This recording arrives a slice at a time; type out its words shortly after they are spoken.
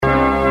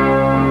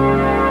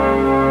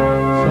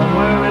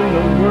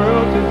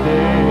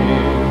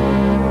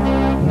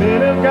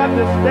got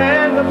to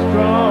stand up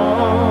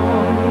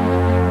strong.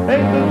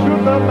 Ain't the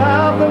truth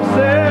about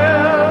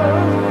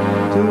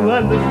themselves to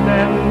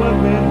understand what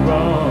went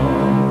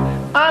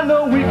wrong. I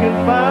know we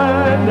can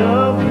find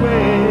a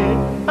way.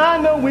 I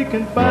know we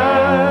can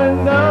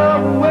find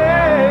a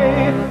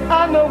way.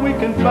 I know we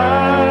can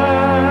find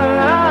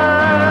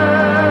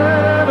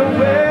a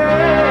way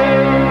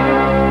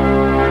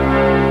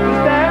to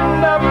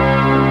stand up,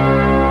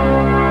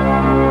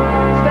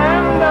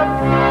 stand up,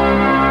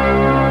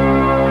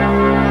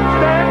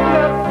 stand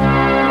up.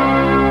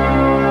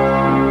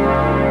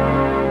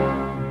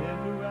 In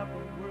the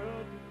rapper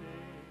world today.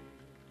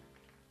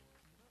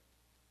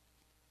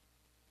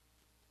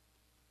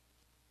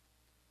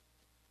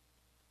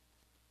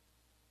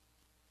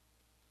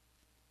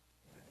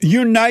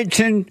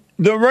 Uniting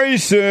the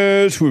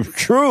races with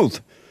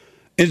truth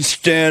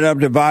instead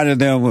of dividing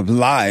them with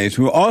lies.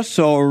 We're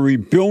also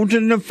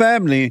rebuilding the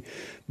family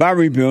by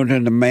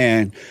rebuilding the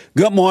man.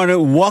 Good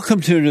morning. Welcome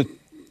to the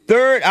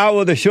third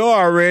hour of the show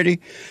already.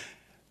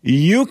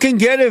 You can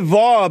get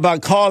involved by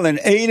calling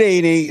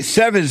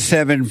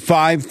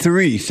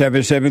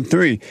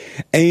 888-7753-773.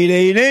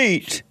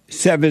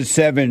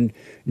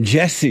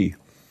 888-77-JESSE.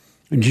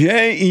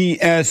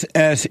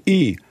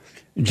 Jesse.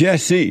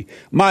 Jesse,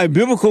 my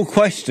biblical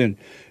question,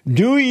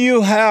 do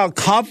you have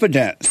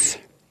confidence?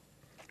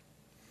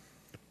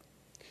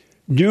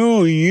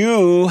 Do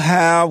you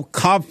have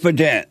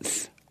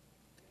confidence?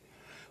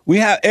 We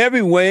have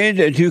every way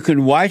that you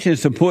can watch and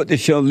support the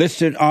show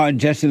listed on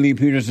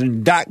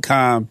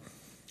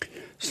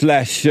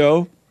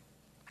jesseleepeterson.com/show.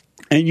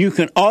 And you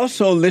can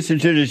also listen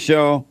to the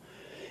show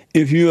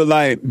if you're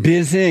like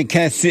busy and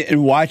can't sit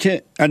and watch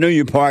it. I know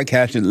you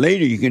podcast it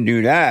later, you can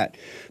do that.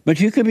 But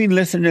you could be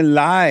listening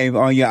live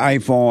on your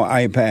iPhone or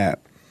iPad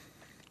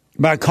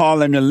by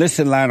calling the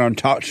listen line on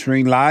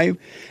TalkStream Live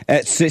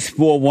at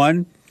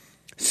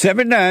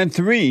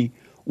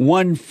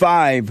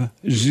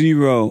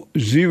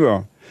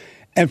 641-793-1500.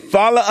 And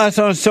follow us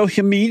on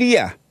social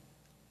media.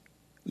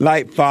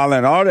 Like, follow,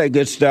 and all that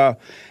good stuff.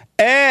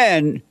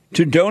 And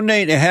to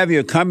donate and have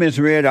your comments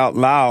read out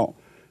loud,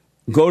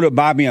 go to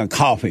Buy Me a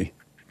Coffee.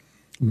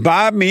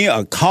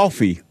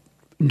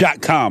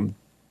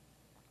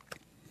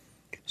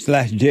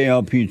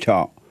 BuyMeACoffee.com/JLP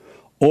Talk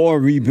or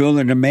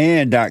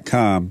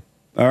rebuildingtheman.com.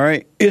 All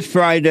right. It's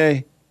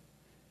Friday.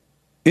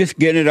 It's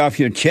Get It Off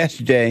Your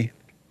Chest Day.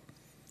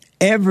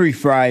 Every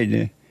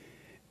Friday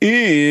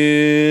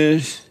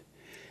is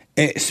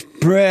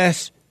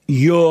Express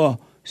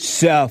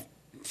Yourself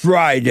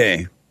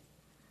Friday.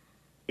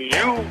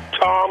 You,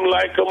 Tom,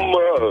 like a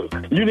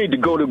mug. You need to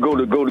go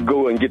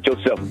and get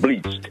yourself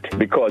bleached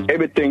because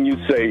everything you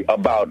say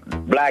about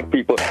black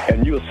people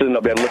and you're sitting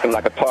up there looking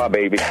like a tar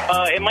baby.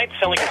 It might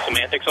sound like a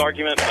semantics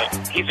argument,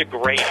 but he's a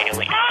gray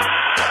alien.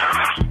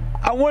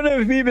 I wonder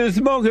if he's been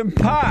smoking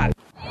pot.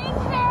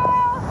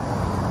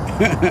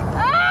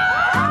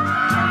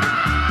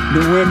 The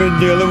women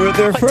dealing with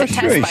their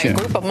frustration. By a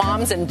group of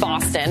moms in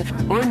Boston.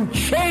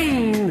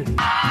 Unchained.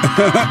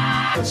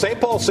 St.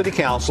 Paul City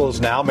Council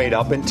is now made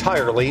up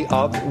entirely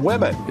of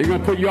women. They're going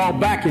to put you all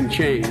back in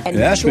chains. And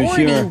that's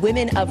majority for sure.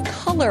 women of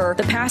color.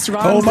 The past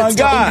wrongs that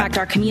still impact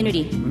our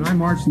community. When I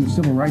marched in the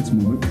civil rights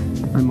movement,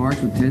 I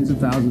marched with tens of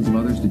thousands of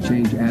others to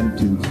change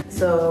attitudes.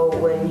 So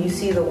when you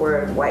see the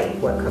word white,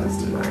 what comes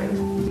to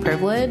mind?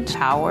 Privilege,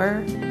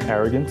 power,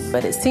 arrogance.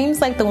 But it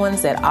seems like the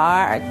ones that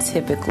are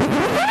typically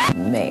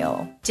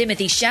male.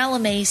 Timothy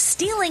Chalamet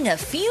stealing a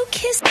few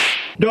kisses.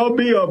 Don't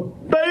be a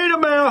beta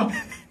male.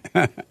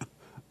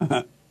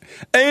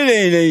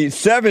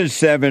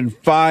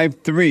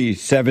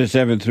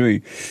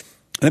 888-7753-773.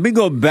 Let me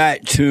go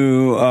back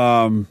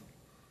to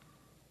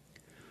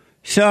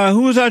Sean.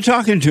 Who was I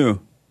talking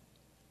to?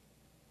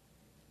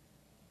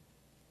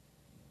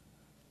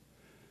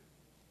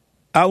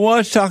 I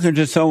was talking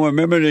to someone.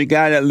 Remember the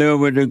guy that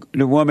lived with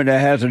the woman that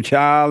has a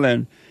child,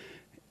 and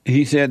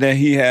he said that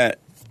he had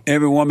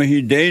every woman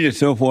he dated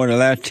so far the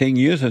last 10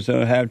 years or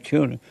so have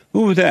children.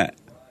 Who was that?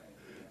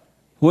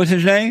 What's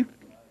his name?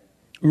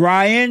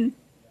 Ryan?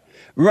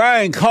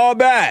 Ryan, call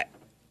back.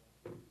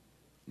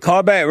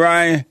 Call back,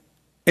 Ryan.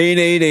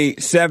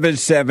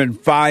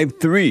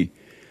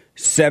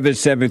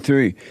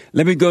 888-7753-773.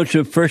 Let me go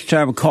to the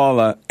first-time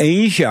caller,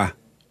 Asia,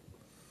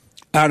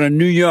 out of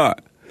New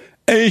York.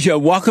 Asia,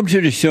 welcome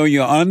to the show.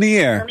 You're on the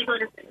air.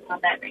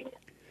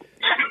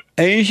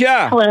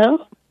 Asia.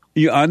 Hello.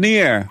 You're on the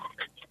air.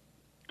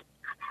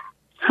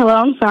 Hello,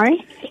 I'm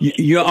sorry.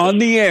 You're on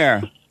the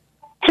air.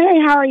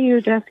 Hey, how are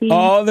you, Jesse?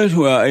 All is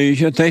well,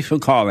 Asia. Thanks for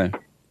calling.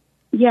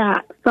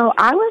 Yeah, so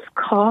I was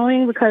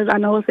calling because I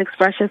know it's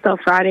Express Yourself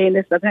Friday, and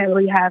this doesn't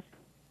really have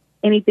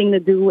anything to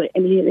do with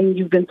anything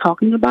you've been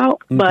talking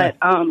about. Okay. But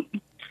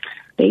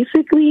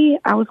basically,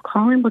 I was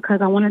calling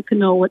because I wanted to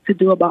know what to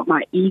do about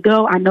my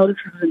ego. I know this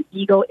is an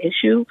ego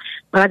issue,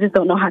 but I just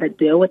don't know how to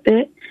deal with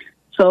it.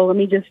 So let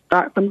me just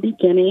start from the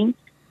beginning.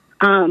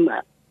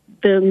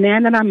 The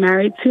man that I'm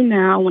married to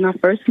now, when I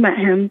first met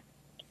him,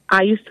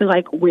 I used to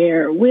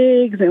wear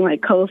wigs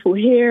and colorful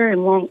hair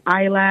and long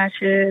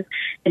eyelashes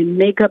and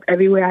makeup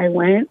everywhere I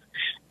went.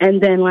 And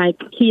then, like,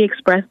 he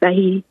expressed that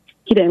he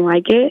didn't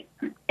like it.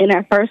 And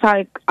at first,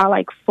 I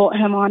like, fought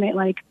him on it.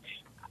 Like,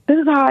 this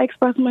is how I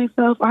express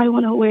myself. I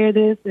want to wear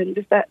this and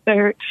this, that,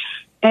 third.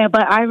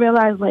 But I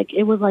realized, like,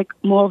 it was, like,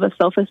 more of a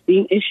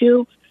self-esteem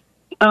issue.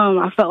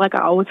 I felt like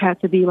I always had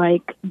to be,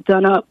 like,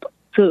 done up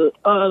to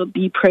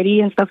be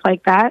pretty and stuff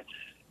like that.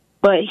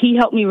 But he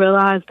helped me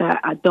realize that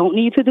I don't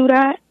need to do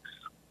that.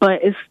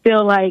 But it's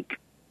still, like,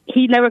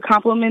 he never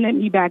complimented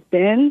me back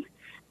then.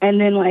 And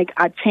then, like,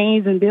 I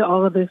changed and did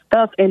all of this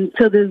stuff. And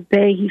to this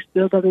day, he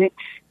still doesn't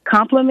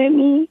compliment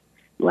me.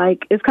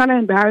 Like, it's kind of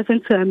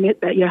embarrassing to admit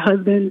that your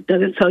husband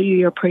doesn't tell you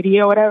you're pretty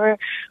or whatever.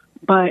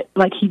 But,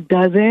 like, he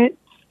doesn't.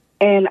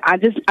 And I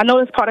know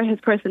it's part of his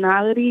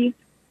personality.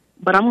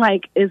 But I'm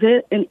like, is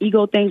it an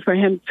ego thing for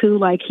him, too?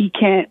 Like, he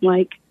can't,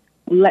 like,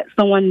 let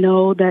someone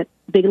know that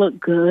they look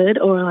good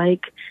or,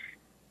 like,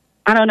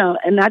 I don't know.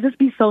 And I just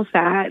be so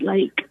sad.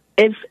 Like,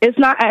 it's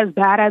not as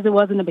bad as it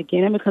was in the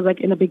beginning because, like,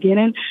 in the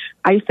beginning,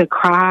 I used to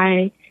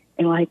cry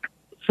and, like,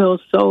 feel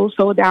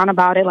so down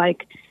about it.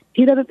 Like,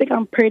 he doesn't think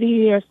I'm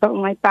pretty or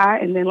something like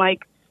that. And then,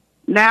 like,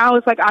 now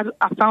it's like I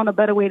found a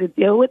better way to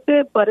deal with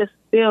it, but it's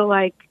still,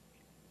 like,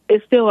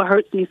 it still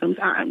hurts me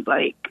sometimes.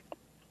 Like,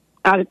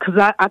 because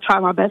I try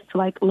my best to,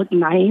 like, look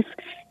nice.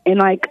 And,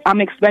 like,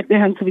 I'm expecting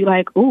him to be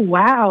like, oh,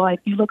 wow, like,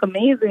 you look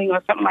amazing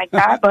or something like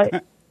that.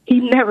 But he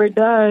never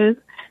does.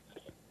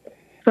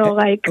 So,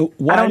 like,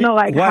 I don't know,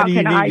 like, how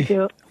can I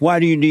do? Why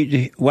do you need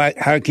to,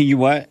 how can you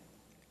what?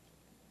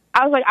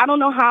 I was like, I don't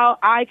know how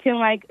I can,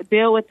 like,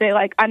 deal with it.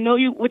 Like, I know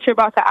what you're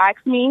about to ask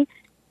me,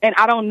 and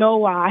I don't know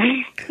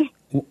why.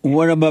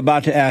 What am I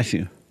about to ask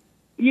you?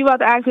 You about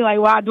to ask me, like,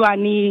 why do I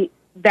need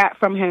that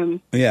from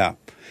him? Yeah.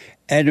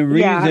 And the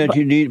reason that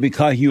you need,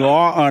 because you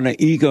are on an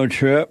ego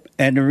trip,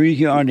 and the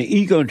reason you're on the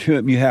ego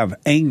trip, you have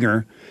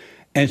anger,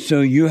 and so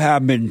you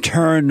have been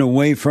turned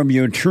away from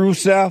your true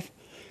self,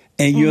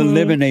 and you're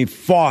living a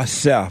false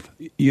self.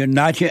 You're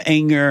not your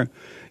anger,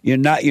 you're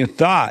not your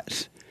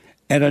thoughts.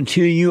 And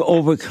until you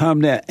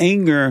overcome that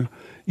anger,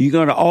 you're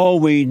going to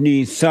always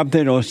need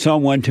something or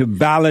someone to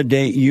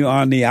validate you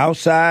on the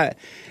outside,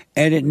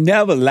 and it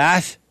never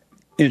lasts.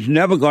 It's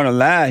never going to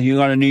last. You're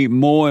going to need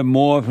more and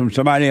more from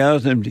somebody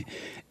else, and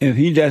if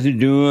he doesn't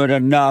do it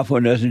enough or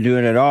doesn't do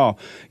it at all,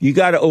 you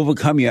got to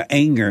overcome your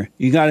anger.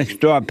 You got to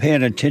start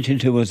paying attention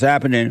to what's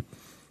happening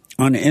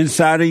on the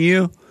inside of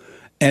you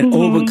and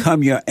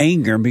overcome your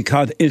anger,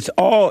 because it's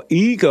all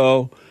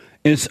ego,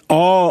 it's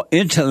all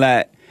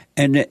intellect,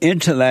 and the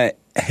intellect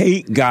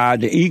hate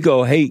God, the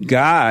ego hate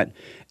God,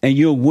 and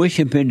you're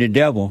worshiping the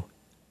devil.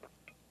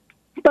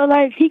 So,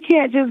 like, he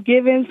can't just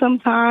give in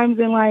sometimes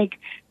and, like,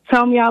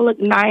 tell me I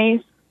look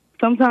nice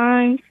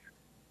sometimes?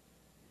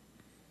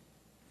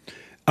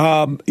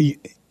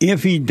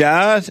 If he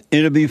does,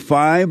 it'll be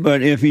fine,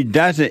 but if he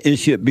doesn't, it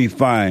should be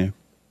fine.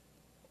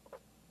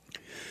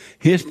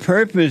 His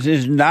purpose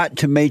is not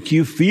to make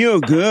you feel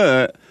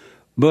good,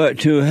 but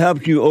to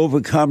help you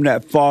overcome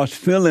that false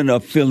feeling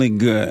of feeling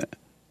good.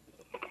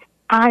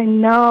 I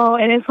know,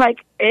 and it's like,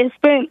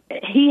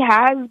 he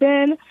has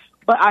been,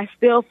 but I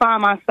still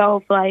find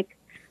myself, like,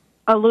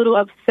 a little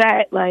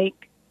upset, like,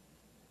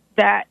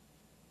 that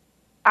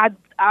I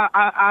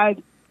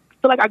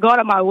feel like I go out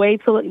of my way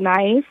to look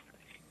nice,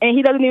 and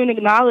he doesn't even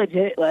acknowledge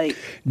it. Like,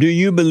 do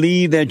you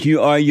believe that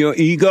you are your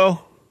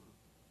ego?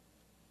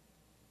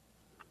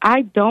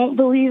 I don't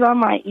believe I'm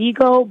my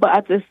ego, but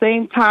at the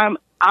same time,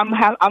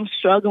 I'm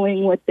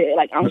struggling with it.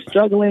 Like, I'm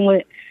struggling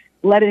with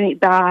letting it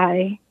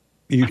die.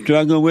 You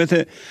struggle with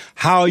it?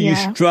 How are you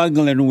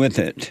struggling with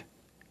it?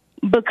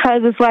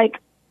 Because it's like,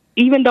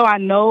 even though I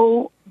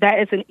know that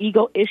it's an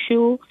ego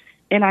issue,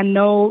 and I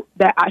know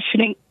that I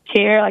shouldn't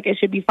care, like, it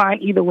should be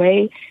fine either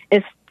way,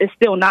 it's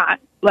still not.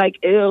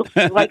 Like,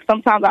 like,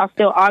 sometimes I'll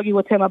still argue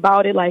with him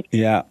about it. Like,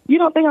 you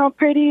don't think I'm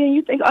pretty, and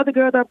you think other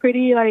girls are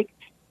pretty, like,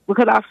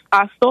 because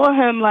I saw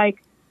him,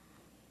 like,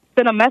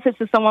 send a message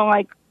to someone,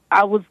 like,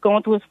 I was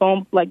going through his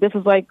phone, like, this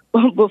is, like,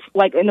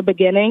 like, in the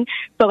beginning.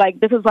 So, like,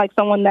 this is, like,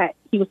 someone that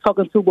he was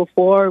talking to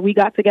before we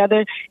got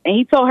together, and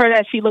he told her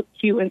that she looked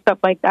cute and stuff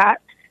like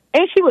that,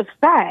 and she was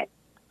fat.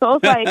 So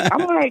it's like,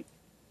 I'm like,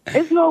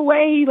 there's no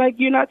way, like,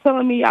 you're not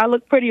telling me I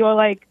look pretty, or,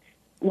 like,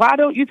 why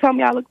don't you tell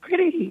me I look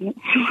pretty?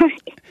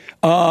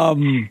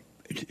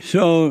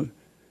 So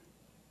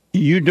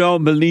you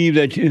don't believe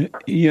that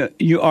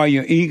you are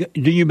your ego?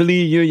 Do you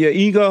believe you're your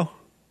ego?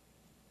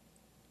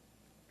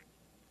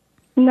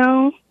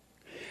 No.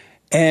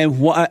 And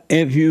why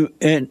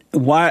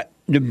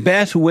the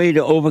best way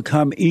to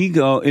overcome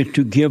ego is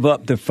to give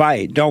up the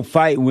fight. Don't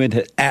fight with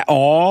it at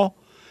all.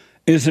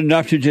 It's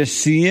enough to just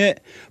see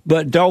it,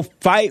 but don't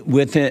fight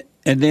with it.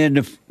 And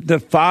then the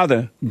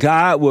Father,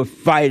 God, will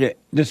fight it.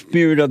 The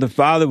Spirit of the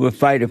Father will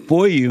fight it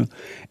for you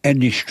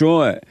and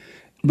destroy it.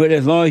 But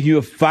as long as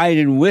you're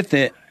fighting with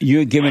it,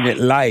 you're giving it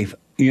life.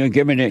 You're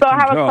giving it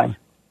control.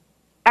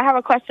 I have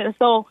a question.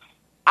 So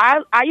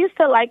I used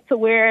to like to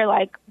wear,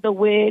 like, the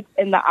wigs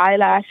and the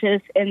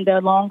eyelashes and the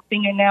long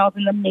fingernails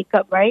and the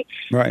makeup, right?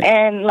 Right.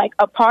 And, like,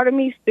 a part of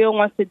me still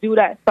wants to do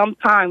that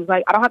sometimes.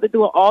 Like, I don't have to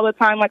do it all the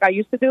time like I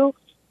used to do.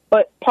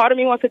 but part of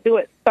me wants to do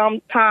it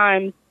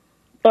sometimes.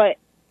 But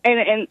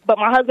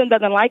my husband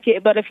doesn't like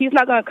it. But if he's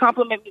not going to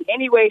compliment me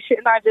anyway,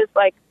 shouldn't I just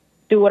like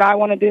do what I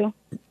want to do?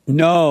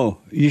 No,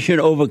 you should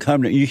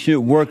overcome it. You should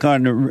work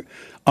on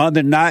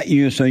the not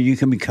you so you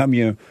can become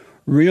your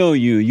real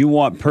you. You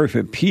want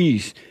perfect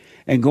peace.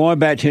 And going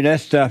back to that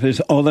stuff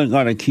is only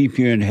going to keep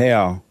you in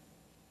hell.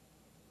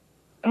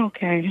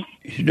 Okay.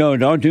 No,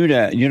 don't do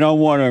that. You don't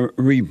want to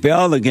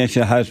rebel against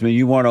your husband.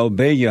 You want to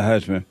obey your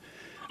husband.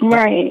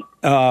 Right.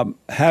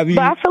 Have you?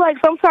 But I feel like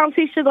sometimes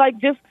he should like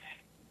just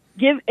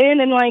give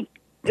in and like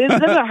it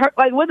doesn't hurt.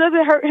 Like, what does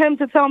it hurt him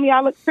to tell me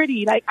I look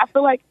pretty? Like, I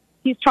feel like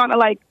he's trying to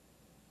like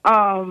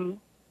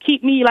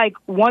keep me like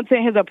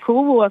wanting his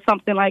approval or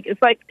something. Like,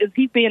 it's like, is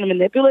he being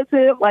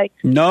manipulative? Like,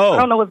 no, I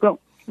don't know what's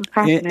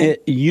happening.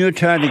 You're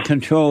trying to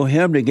control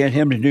him to get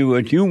him to do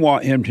what you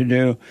want him to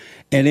do,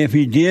 and if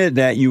he did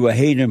that, you would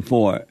hate him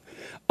for it.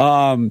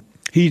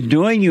 He's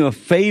doing you a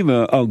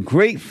favor, a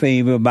great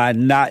favor, by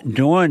not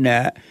doing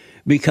that,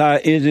 because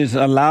it is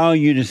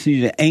allowing you to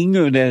see the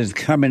anger that is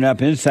coming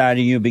up inside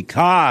of you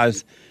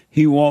because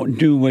he won't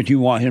do what you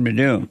want him to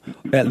do.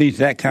 At least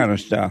that kind of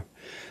stuff.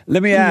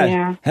 Let me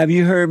ask, have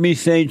you heard me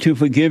say to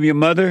forgive your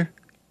mother?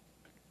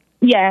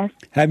 Yes.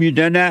 Have you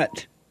done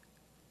that?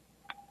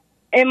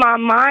 In my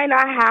mind,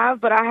 I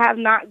have, but I have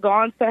not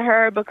gone to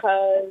her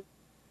because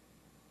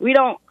we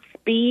don't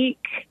speak.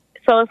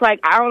 So it's like,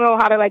 I don't know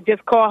how to like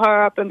just call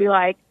her up and be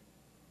like,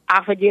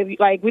 I forgive you.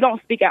 Like, we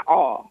don't speak at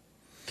all.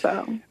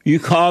 So you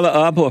call her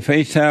up or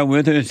FaceTime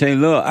with her and say,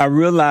 look, I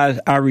realize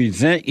I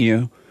resent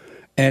you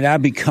and I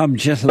become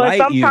just like you.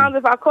 But sometimes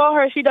if I call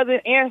her, she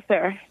doesn't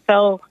answer.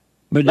 So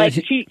but like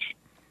she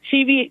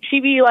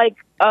be like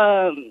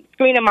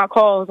screening my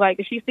calls. Like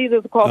if she sees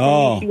it's a call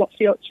from me,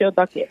 she'll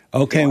duck it.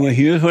 Okay, well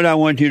here's what I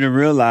want you to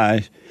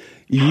realize.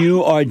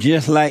 You are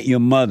just like your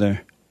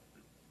mother.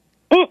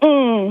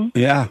 Mm-mm.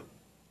 Yeah.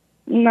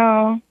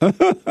 No.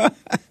 That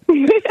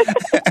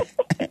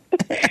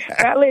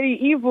lady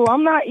evil.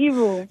 I'm not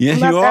evil.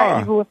 Yes, I'm not you that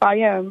are. evil if I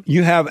am.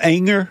 You have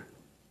anger?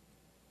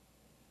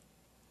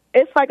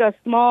 It's like a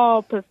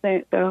small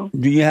percent, though.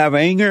 Do you have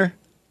anger?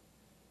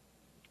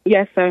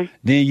 Yes, sir.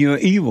 Then you're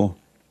evil.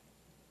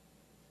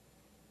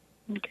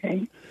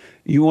 Okay.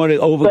 You want to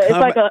overcome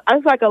but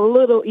it's like a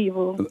little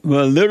evil.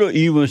 Well, little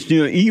evil is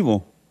still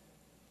evil.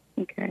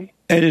 Okay.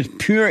 And it's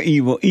pure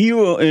evil.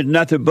 Evil is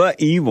nothing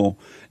but evil.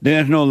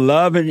 There's no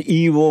love in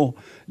evil.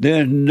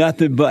 There's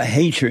nothing but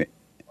hatred.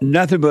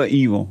 Nothing but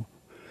evil.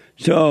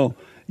 So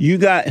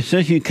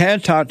since you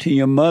can't talk to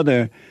your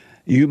mother,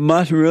 you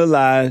must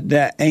realize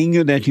that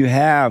anger that you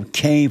have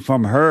came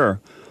from her.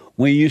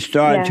 When you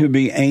started to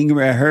be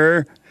angry at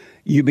her,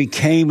 you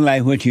became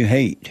like what you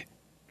hate.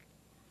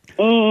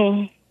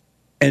 Mm.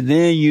 And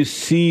then you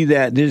see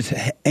that this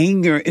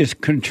anger is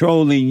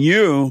controlling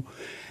you,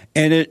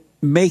 and it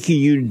making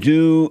you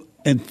do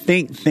and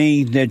think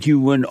things that you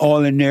wouldn't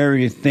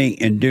ordinarily think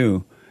and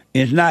do.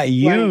 It's not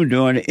you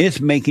doing it, it's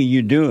making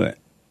you do it.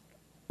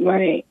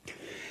 Right.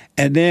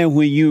 And then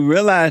when you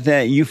realize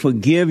that, you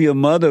forgive your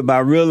mother by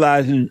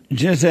realizing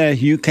just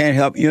as you can't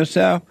help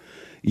yourself,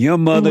 your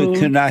mother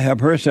could not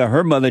help herself.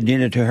 Her mother did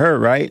it to her,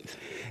 right?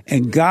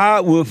 And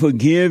God will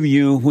forgive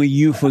you when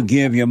you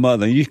forgive your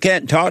mother. You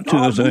can't talk to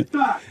her. So,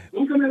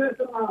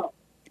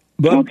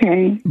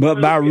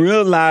 but by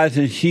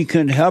realizing she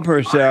couldn't help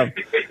herself,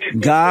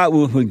 God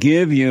will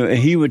forgive you, and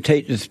he will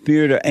take the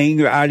spirit of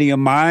anger out of your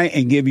mind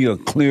and give you a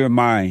clear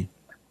mind.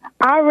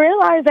 I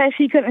realized that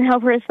she couldn't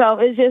help herself.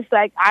 It's just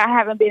like I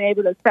haven't been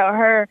able to tell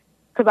her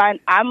because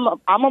I'm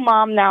a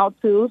mom now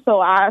too. So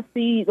I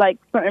see like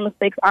certain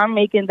mistakes I'm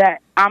making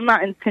that I'm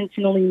not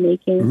intentionally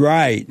making.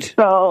 Right.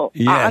 So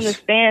I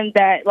understand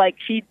that like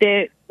she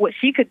did what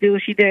she could do.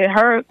 She did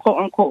her quote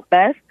unquote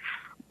best,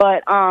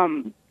 but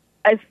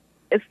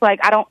it's like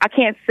I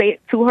can't say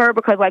it to her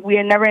because like we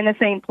are never in the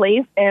same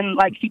place and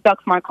like she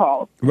ducks my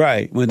calls.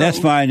 Right. Well, that's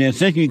fine. And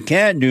since you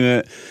can't do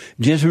it,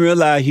 just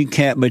realize you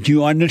can't, but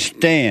you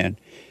understand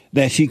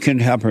that she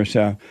couldn't help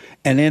herself.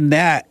 And in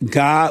that,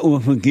 God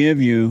will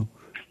forgive you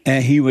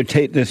and he will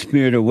take the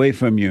spirit away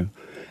from you.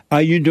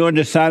 Are you doing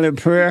the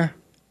silent prayer?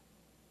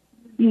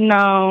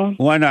 No.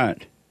 Why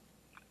not?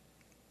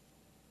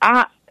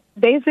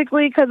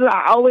 Basically because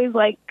I always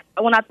like,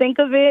 when I think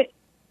of it,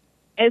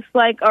 it's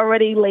like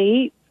already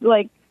late.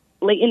 Like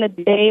late in the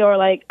day, or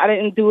like I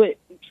didn't do it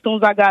as soon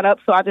as I got up,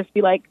 so I just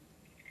be like,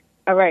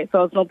 all right, so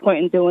there's no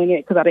point in doing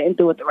it because I didn't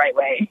do it the right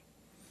way.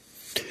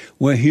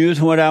 Well, here's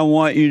what I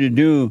want you to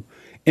do.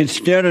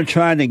 Instead of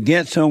trying to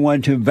get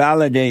someone to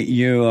validate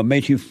you or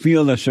make you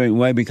feel a certain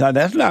way, because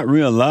that's not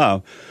real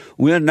love.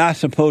 We're not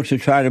supposed to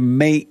try to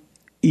make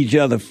each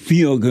other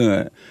feel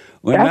good.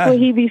 That's what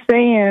he be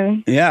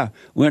saying. Yeah,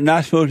 we're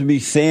not supposed to be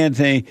saying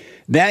things.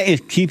 That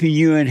is keeping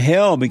you in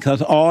hell,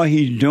 because all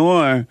he's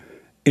doing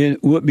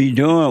would be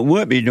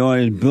doing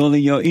is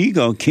building your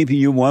ego, keeping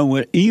you one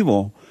with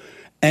evil.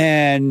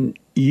 And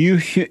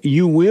you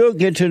will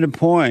get to the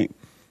point,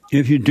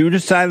 if you do the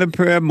silent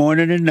prayer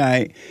morning and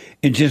night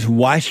and just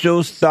watch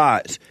those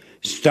thoughts,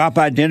 stop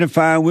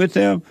identifying with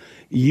them,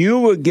 you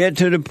would get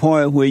to the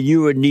point where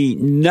you would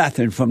need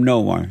nothing from no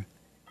one.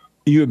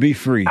 You would be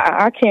free.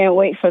 I can't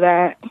wait for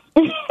that.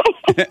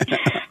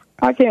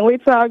 I can't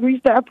wait till I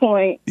reach that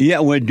point. Yeah,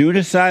 well, do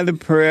the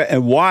silent prayer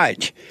and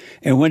watch.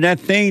 And when that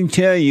thing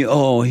tell you,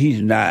 oh,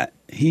 he's not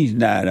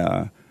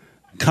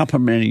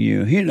complimenting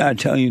you. He's not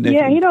telling you that.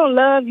 Yeah, he don't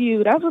love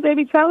you. That's what they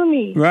be telling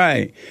me.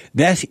 Right.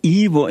 That's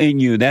evil in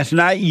you. That's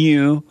not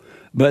you,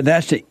 but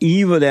that's the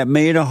evil that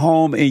made a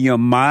home in your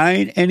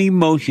mind and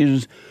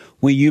emotions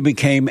when you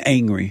became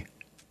angry.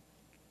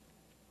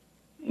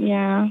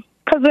 Yeah.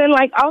 Because then,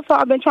 like, also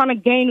I've been trying to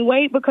gain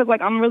weight because,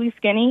 like, I'm really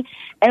skinny.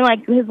 And,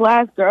 like, his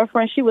last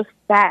girlfriend, she was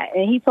fat,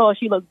 and he told her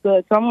she looked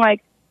good. So I'm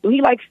like, do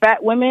he like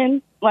fat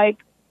women? Like,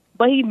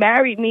 but he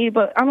married me,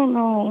 but I don't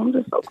know. I'm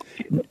just so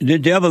confused. The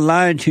devil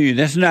lied to you.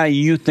 That's not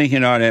you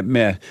thinking all that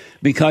mess.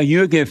 Because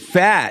you'll get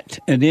fat,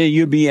 and then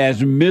you'll be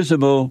as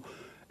miserable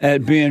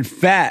at being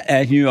fat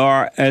as you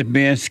are at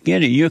being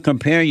skinny. You're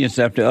comparing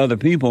yourself to other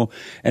people,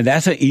 and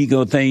that's an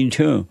ego thing,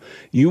 too.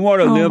 You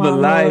want to live a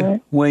life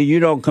where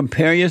you don't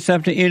compare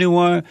yourself to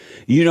anyone,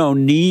 you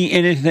don't need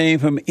anything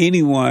from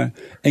anyone,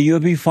 and you'll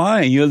be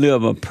fine. You'll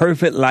live a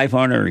perfect life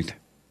on earth.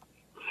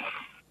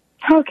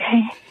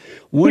 Okay.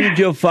 What did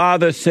your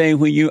father say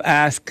when you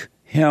asked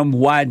him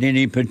why didn't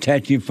he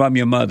protect you from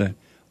your mother?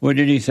 What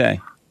did he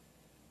say?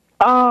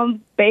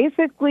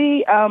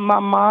 Basically, my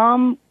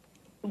mom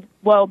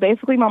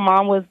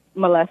was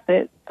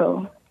molested,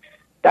 so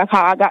that's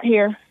how I got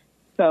here.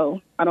 So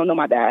I don't know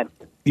my dad.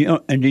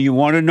 And do you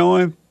want to know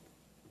him?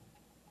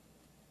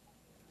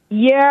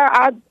 Yeah,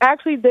 I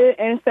actually did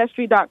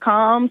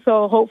Ancestry.com,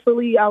 so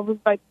hopefully I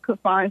could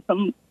find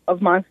some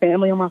of my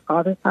family on my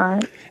father's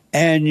side.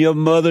 And your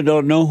mother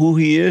don't know who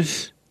he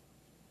is?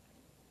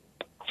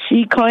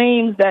 She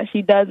claims that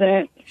she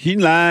doesn't. She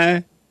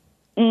lying.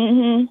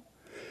 Mm-hmm.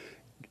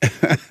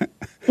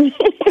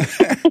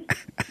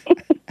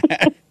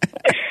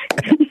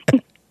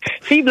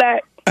 She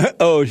black.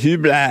 Oh, she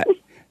black.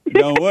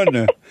 No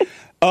wonder.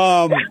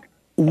 How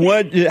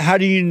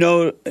do you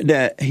know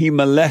that he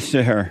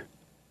molested her?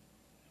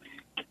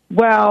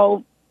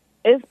 Well,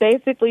 it's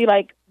basically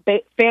like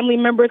family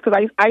members, because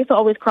I used to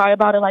always cry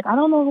about it, like, I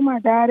don't know who my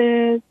dad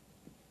is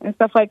and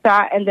stuff like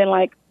that. And then,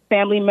 like,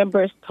 family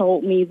members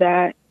told me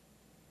that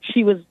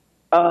she was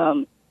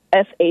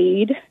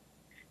SA'd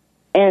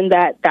and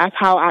that's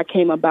how I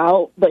came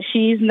about. But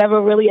she's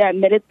never really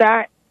admitted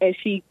that, and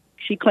she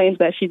claims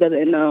that she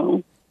doesn't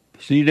know.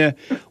 See that?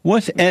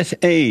 What's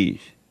SA'd?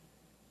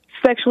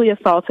 Sexually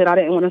assaulted. I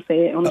didn't want to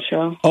say it on the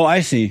show. Oh,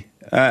 I see.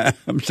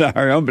 I'm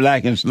sorry. I'm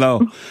black and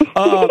slow.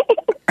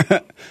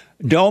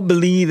 Don't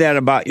believe that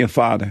about your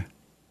father.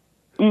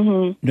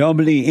 Mm-hmm. Don't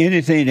believe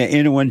anything that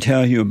anyone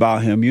tells you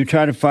about him. You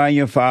try to find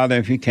your father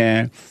if you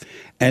can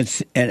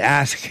and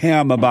ask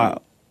him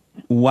about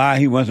why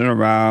he wasn't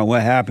around,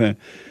 what happened.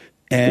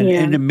 And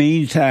in the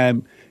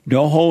meantime,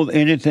 don't hold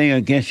anything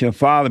against your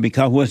father,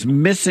 because what's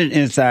missing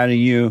inside of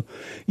you,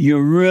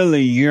 you're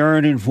really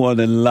yearning for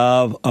the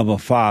love of a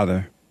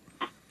father.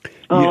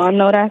 Oh, I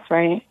know that's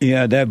right.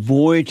 Yeah, that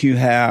void you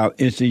have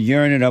is the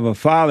yearning of a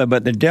father,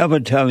 but the devil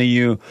telling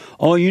you,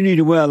 oh, you need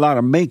to wear a lot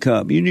of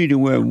makeup. You need to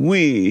wear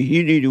wigs.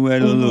 You need to wear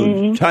a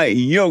little tight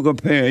yoga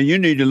pants. You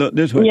need to look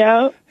this way.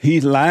 Yep.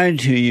 He's lying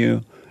to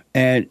you,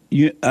 and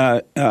you're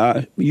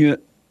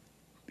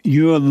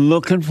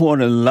looking for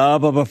the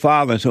love of a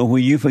father. So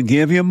when you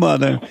forgive your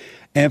mother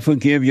and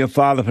forgive your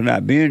father for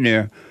not being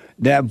there,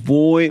 that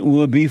void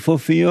will be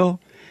fulfilled.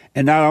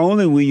 And not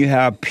only will you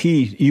have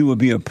peace, you will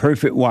be a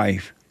perfect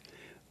wife.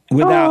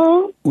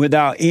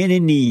 Without any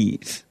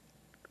needs.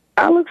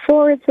 I look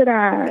forward to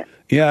that.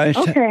 Yeah,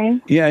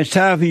 it's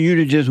time for you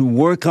to just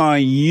work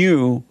on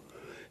you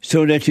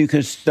so that you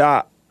can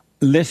stop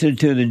listening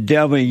to the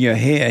devil in your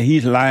head.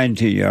 He's lying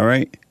to you, all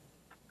right?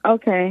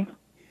 Okay.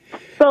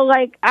 So,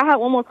 like, I have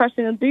one more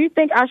question. Do you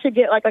think I should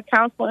get, like, a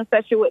counseling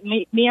session with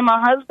me and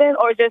my husband,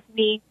 or just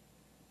me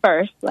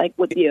first, like,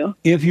 with you?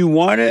 If you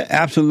want it,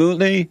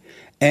 absolutely.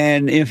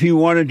 And if you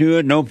want to do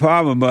it, no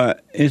problem,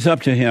 but it's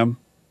up to him.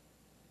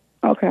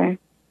 Okay.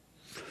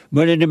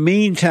 But in the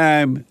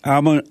meantime, I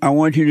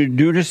want you to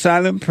do the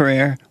silent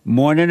prayer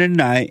morning and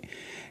night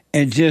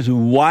and just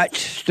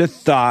watch the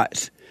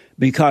thoughts,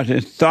 because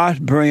the thoughts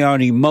bring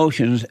out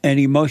emotions, and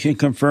emotion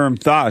confirm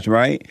thoughts,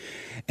 right?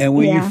 And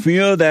when you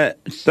feel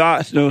that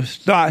those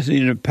thoughts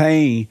in the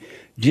pain,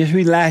 just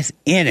relax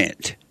in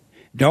it.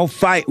 Don't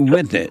fight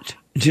with it.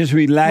 Just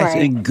relax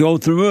and go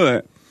through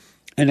it.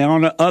 And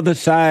on the other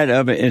side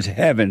of it is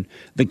heaven,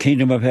 the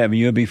kingdom of heaven.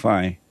 You'll be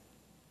fine.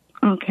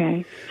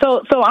 Okay.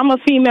 So I'm a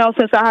female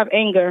since I have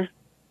anger.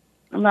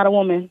 I'm not a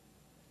woman.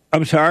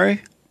 I'm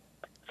sorry?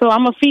 So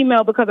I'm a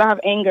female because I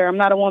have anger. I'm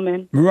not a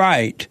woman.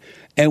 Right.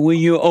 And when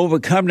you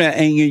overcome that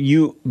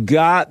anger,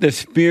 the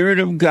Spirit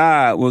of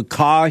God will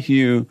cause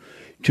you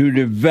to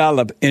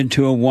develop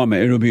into a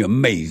woman. It'll be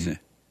amazing.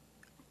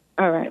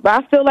 All right.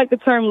 But I still like the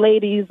term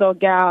ladies or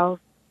gals.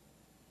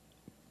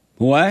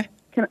 What?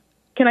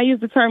 can I use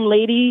the term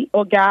lady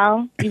or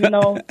gal, even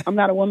though I'm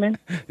not a woman?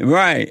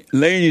 Right.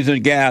 Ladies or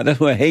gal. That's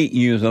what Hake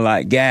uses a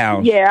lot,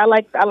 gals. Yeah, I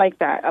like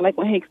that. I like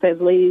when Hake says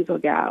ladies or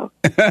gal.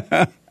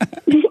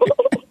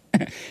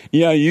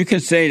 Yeah, you can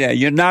say that.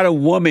 You're not a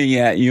woman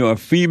yet. You're a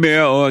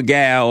female or a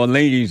gal or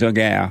ladies or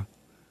gal.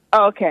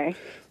 Oh, okay.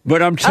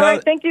 But I'm all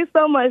right, thank you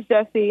so much,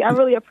 Jesse. I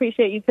really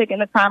appreciate you taking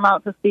the time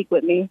out to speak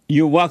with me.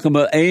 You're welcome.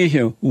 But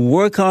Asia,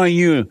 work on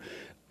you.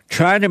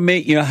 Try to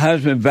make your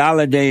husband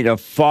validate a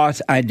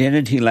false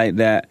identity like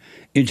that.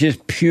 It's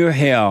just pure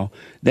hell.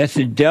 That's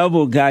the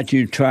devil got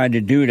you trying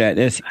to do that.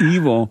 That's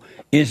evil.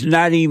 It's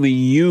not even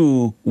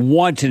you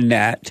wanting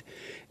that.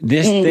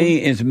 This thing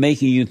is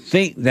making you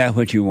think that's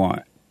what you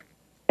want.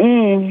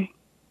 All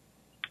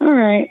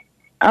right.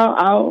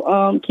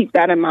 I'll keep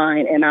that in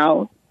mind, and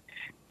I'll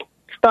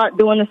start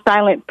doing the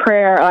silent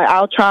prayer.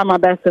 I'll try my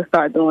best to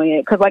start doing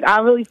it, because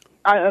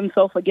I am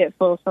so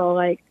forgetful. So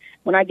like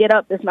when I get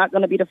up, it's not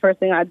going to be the first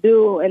thing I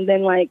do, and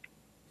then like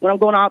when I'm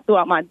going out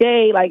throughout my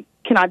day, like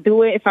can I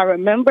do it if I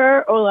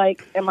remember, or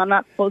like am I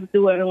not supposed to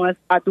do it unless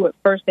I do it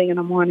first thing in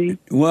the morning?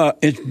 Well,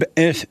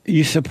 it's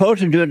you're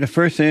supposed to do it the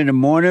first thing in the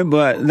morning,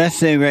 but let's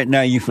say right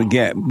now you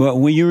forget. But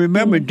when you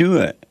remember, do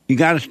it. You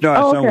got to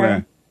start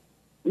somewhere.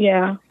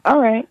 Yeah. All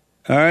right.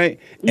 All right.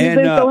 You've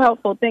been so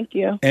helpful. Thank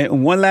you.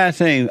 And one last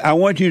thing. I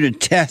want you to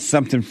test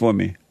something for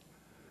me.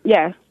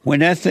 Yes. When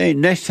that thing,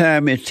 next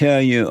time it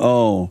tell you,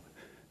 oh,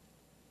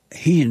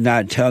 he's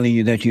not telling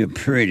you that you're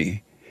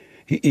pretty.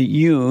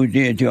 You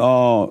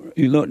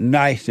look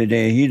nice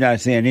today. He's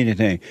not saying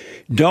anything.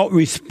 Don't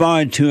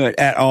respond to it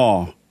at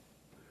all.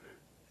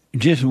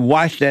 Just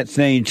watch that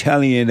thing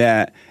telling you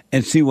that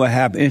and see what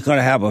happens. It's going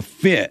to have a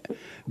fit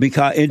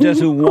because it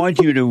doesn't want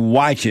you to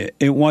watch it.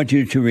 It wants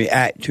you to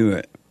react to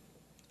it.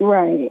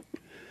 Right.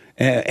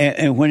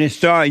 And when it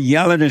starts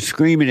yelling and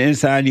screaming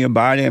inside your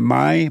body and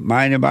mind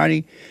and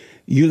body,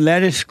 you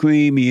let it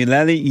scream, you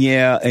let it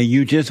yell, and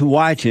you just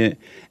watch it,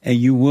 and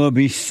you will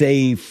be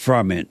saved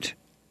from it.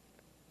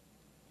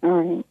 All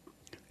right.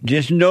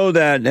 Just know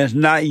that that's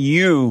not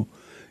you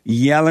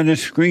yelling and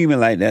screaming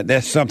like that.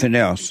 That's something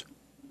else.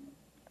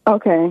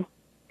 Okay.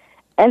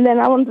 And then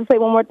I wanted to say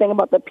one more thing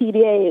about the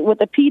PDA. With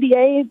the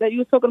PDA that you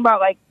were talking about,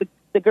 like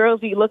the girls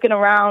be looking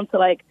around to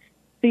like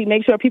see,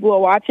 make sure people are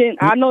watching.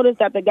 I noticed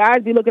that the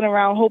guys be looking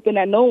around hoping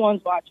that no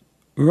one's watching.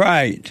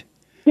 Right.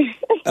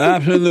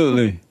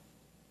 Absolutely.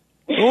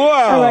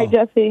 Wow. All right,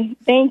 Jesse.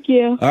 Thank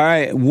you. All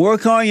right.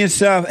 Work on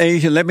yourself,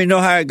 Asia. Let me know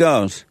how it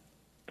goes.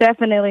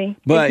 Definitely.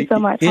 Thank you so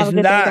much. Have a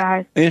good day,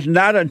 guys. It's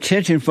not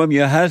attention from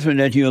your husband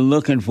that you're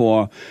looking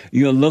for.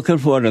 You're looking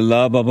for the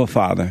love of a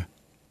father.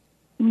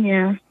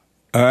 Yeah.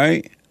 All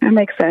right? That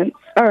makes sense.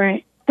 All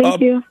right. Thank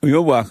you.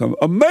 You're welcome.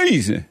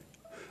 Amazing.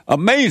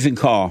 Amazing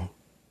call.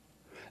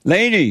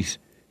 Ladies,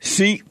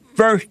 seek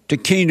first the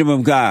kingdom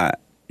of God.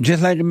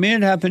 Just like the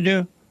men have to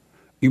do.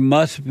 You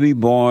must be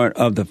born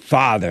of the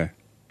Father.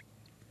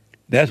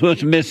 That's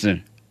what's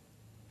missing.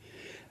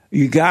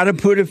 You got to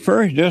put it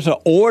first. There's an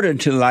order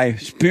to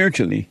life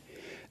spiritually.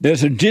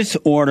 There's a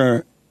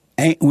disorder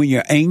when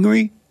you're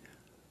angry,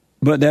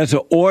 but there's an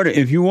order.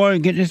 If you want to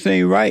get this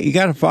thing right, you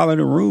got to follow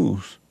the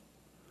rules.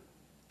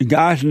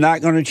 God's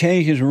not going to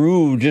change his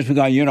rules just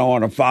because you don't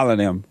want to follow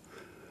them.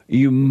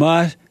 You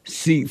must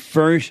seek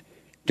first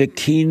the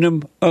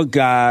kingdom of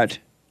God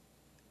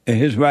in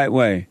his right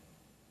way.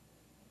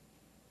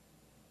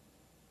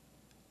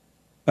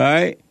 All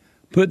right?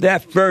 Put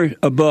that first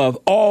above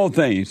all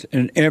things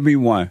and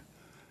everyone.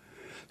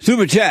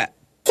 Super chat.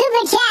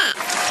 Super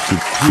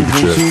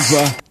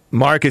chat.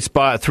 Marcus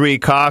bought 3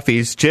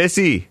 coffees.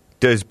 Jesse,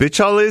 does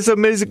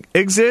bitchalism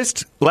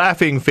exist?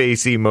 Laughing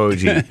face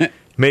emoji.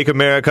 Make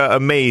America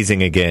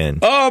amazing again.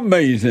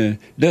 Amazing.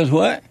 Does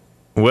what?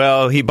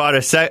 Well, he bought a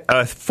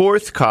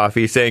 4th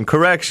coffee saying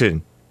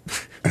correction.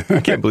 I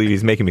can't believe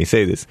he's making me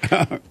say this.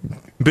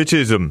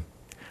 Bitchism.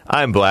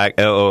 I'm black,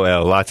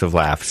 LOL, lots of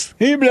laughs.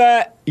 He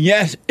black,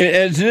 yes, it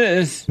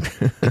exists.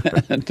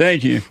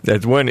 Thank you.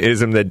 That's one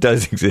ism that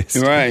does exist.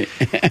 Right.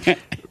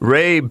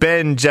 Ray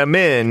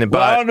Benjamin.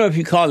 Well, I don't know if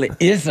you call it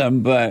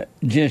ism, but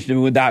just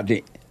without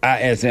the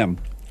ISM.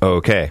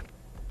 Okay.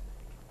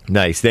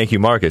 Nice. Thank you,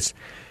 Marcus.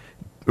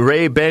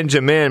 Ray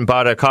Benjamin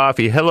bought a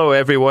coffee. Hello,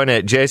 everyone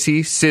at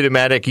Jesse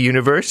Cinematic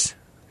Universe.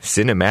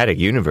 Cinematic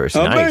Universe.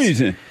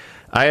 Amazing. Nice.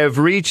 I have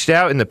reached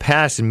out in the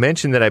past and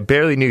mentioned that I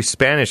barely knew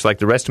Spanish like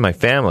the rest of my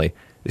family.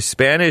 The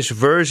Spanish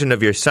version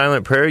of your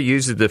silent prayer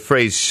uses the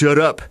phrase shut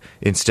up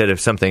instead of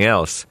something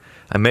else.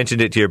 I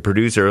mentioned it to your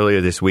producer earlier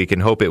this week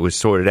and hope it was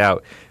sorted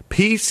out.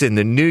 Peace in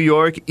the New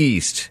York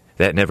East.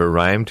 That never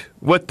rhymed.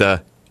 What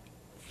the?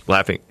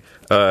 Laughing.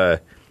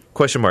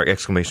 Question mark,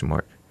 exclamation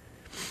mark.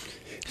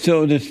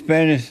 So the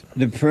Spanish,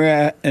 the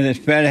prayer and the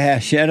Spanish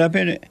has shut up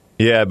in it?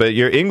 Yeah, but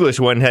your English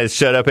one has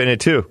shut up in it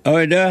too. Oh,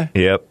 it does?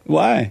 Yep.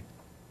 Why?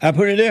 I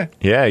put it there?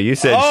 Yeah, you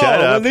said shut up.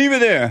 Oh, well, leave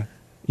it there.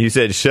 You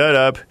said shut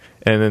up,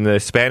 and then the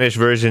Spanish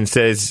version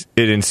says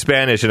it in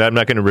Spanish, and I'm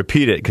not going to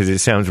repeat it because it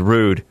sounds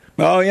rude.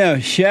 Oh, yeah,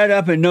 shut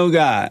up and know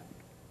God.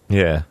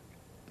 Yeah.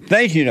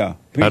 Thank you, though.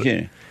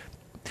 Appreciate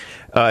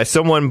it.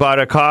 Someone bought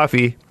a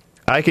coffee.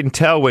 I can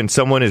tell when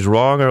someone is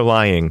wrong or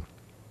lying.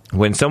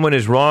 When someone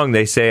is wrong,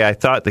 they say, I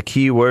thought the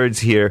key words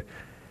here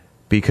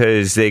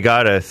because they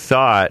got a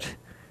thought,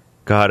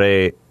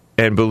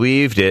 and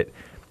believed it,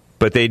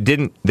 but they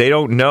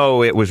don't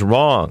know it was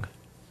wrong.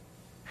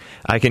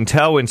 I can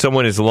tell when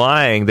someone is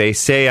lying, they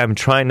say, I'm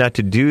trying not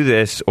to do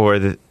this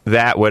or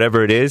that,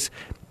 whatever it is,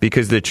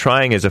 because the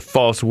trying is a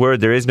false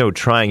word. There is no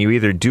trying. You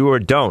either do or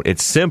don't.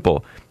 It's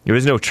simple. There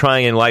is no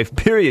trying in life,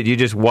 period. You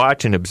just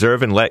watch and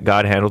observe and let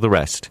God handle the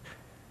rest.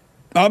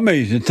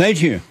 Amazing.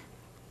 Thank you.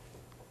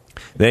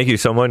 Thank you,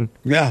 someone.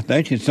 Yeah,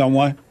 thank you,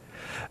 someone.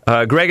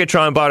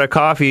 Gregatron bought a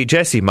coffee.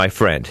 Jesse, my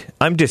friend,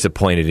 I'm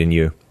disappointed in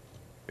you.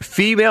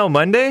 Female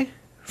Monday?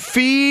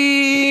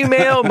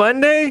 Female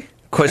Monday?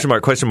 Question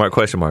mark.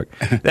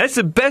 That's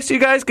the best you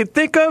guys could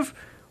think of?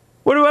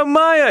 What about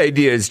my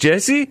ideas,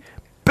 Jesse?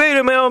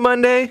 Beta Male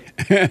Monday?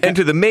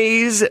 Enter the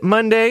Maze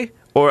Monday?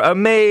 Or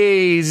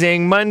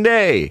Amazing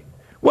Monday?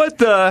 What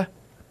the?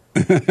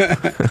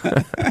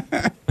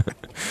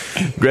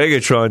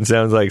 Gregatron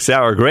sounds like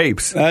sour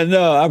grapes. I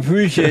know. I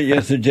appreciate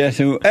your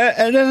suggestion.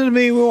 It doesn't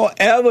mean we won't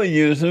ever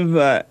use them,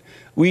 but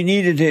we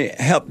needed to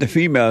help the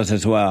females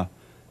as well.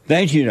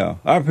 Thank you, though.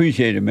 I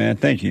appreciate it, man.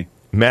 Thank you.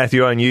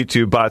 Matthew on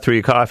YouTube bought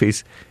 3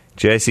 coffees.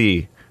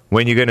 Jesse,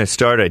 when you going to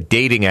start a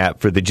dating app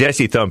for the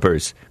Jesse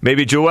Thumpers?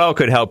 Maybe Joel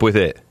could help with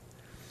it.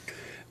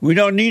 We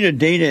don't need a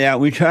dating app.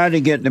 We try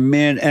to get the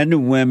men and the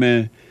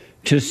women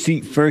to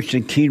seek first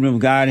the kingdom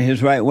of God in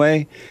His right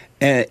way.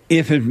 And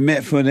if it's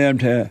meant for them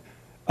to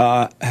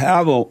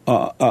have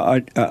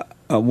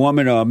a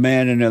woman or a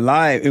man in their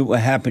life, it will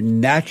happen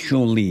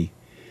naturally.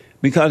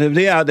 Because if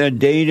they're out there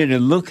dating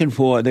and looking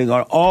for it, they're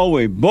going to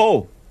always,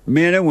 both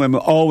men and women,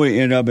 always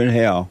end up in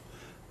hell.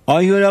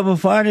 All you'll ever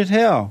find is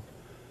hell.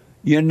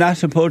 You're not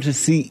supposed to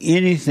see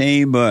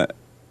anything but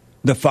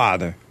the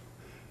Father,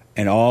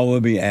 and all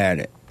will be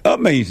added.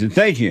 Amazing.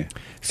 Thank you.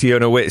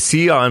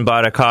 Sion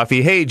bought a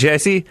coffee. Hey,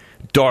 Jesse.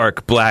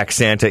 Dark black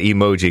Santa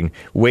emoji.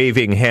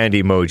 Waving hand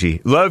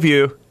emoji. Love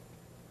you.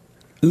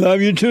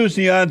 Love you too,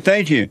 Sion.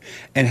 Thank you.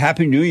 And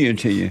Happy New Year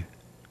to you.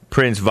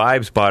 Prince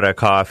Vibes bought a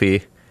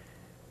coffee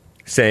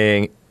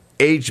saying,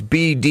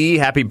 HBD,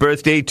 happy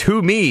birthday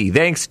to me.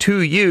 Thanks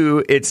to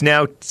you, it's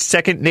now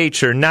second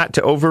nature not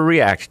to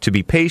overreact, to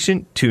be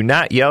patient, to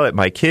not yell at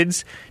my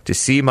kids, to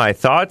see my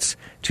thoughts,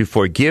 to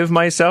forgive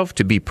myself,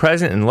 to be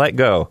present and let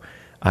go.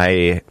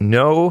 I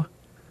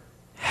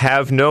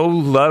have no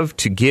love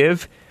to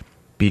give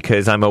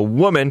because I'm a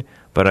woman,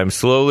 but I'm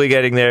slowly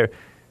getting there.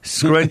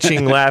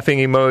 Scrunching laughing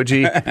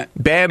emoji,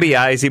 Bambi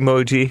eyes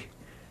emoji,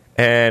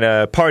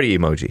 and party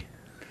emoji.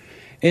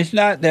 It's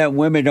not that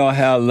women don't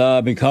have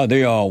love because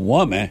they are a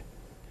woman.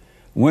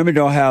 Women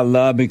don't have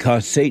love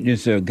because Satan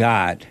is their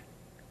God.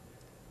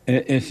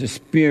 It's the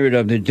spirit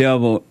of the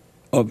devil,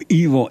 of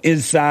evil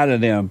inside of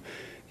them.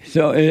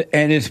 So,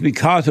 and it's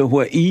because of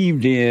what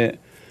Eve did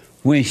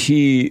when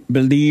she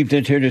believed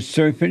into the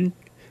serpent,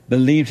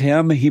 believed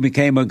him, he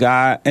became a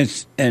god,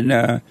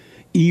 and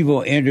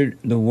evil entered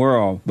the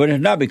world. But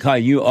it's not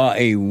because you are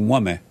a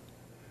woman.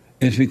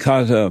 It's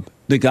because of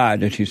the God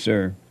that you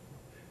serve.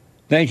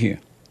 Thank you.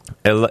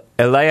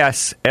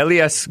 Elias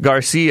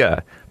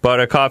Garcia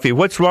bought a coffee.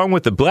 What's wrong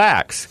with the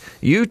blacks?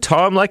 You,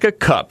 Tom, like a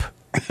cup.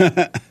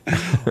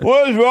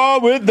 What's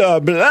wrong with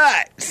the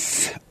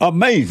blacks?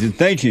 Amazing.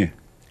 Thank you.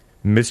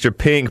 Mr.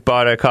 Pink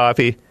bought a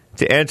coffee.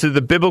 To answer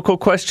the biblical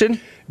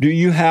question, do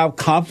you have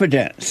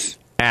confidence?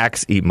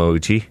 Axe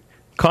emoji.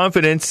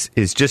 Confidence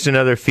is just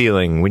another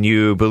feeling. When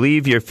you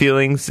believe your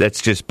feelings,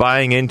 that's just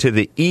buying into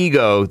the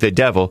ego, the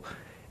devil,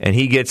 and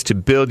he gets to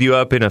build you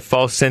up in a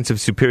false sense of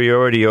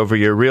superiority over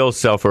your real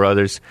self or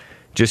others.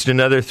 Just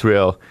another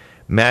thrill.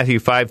 Matthew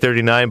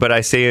 5:39, but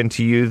I say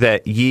unto you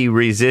that ye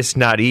resist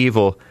not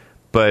evil,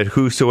 but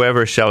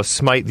whosoever shall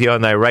smite thee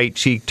on thy right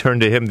cheek, turn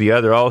to him the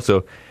other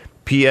also.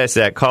 P.S.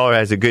 That caller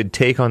has a good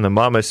take on the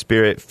mama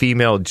spirit,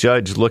 female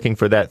judge looking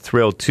for that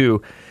thrill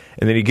too.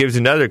 And then he gives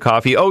another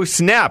coffee. Oh,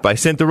 snap! I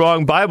sent the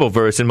wrong Bible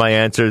verse in my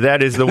answer.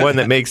 That is the one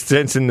that makes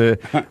sense in the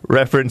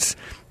reference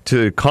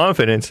to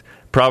confidence.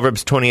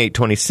 Proverbs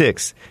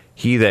 28:26.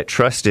 He that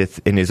trusteth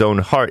in his own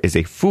heart is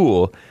a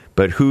fool,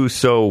 but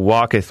whoso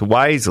walketh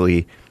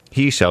wisely,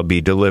 he shall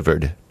be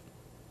delivered.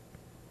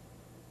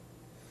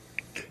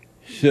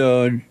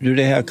 So, do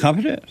they have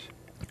confidence?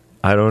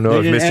 I don't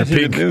know if Mr.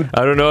 Pink.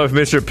 I don't know if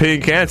Mr.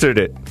 Pink answered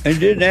it. And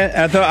didn't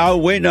I thought I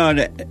was waiting on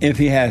it if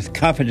he has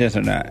confidence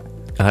or not.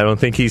 I don't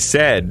think he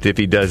said if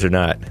he does or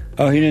not.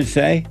 Oh, he didn't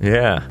say?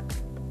 Yeah.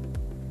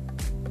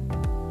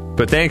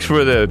 But thanks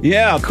for the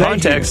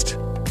context,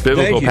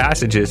 biblical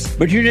passages.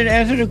 But you didn't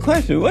answer the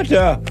question. What's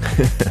up?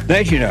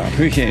 Thank you, though.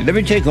 Appreciate it. Let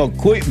me take a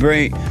quick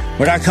break.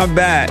 When I come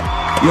back,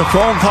 your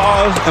phone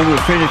calls, and we'll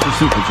finish the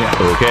Super Chat.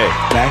 Okay.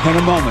 Back in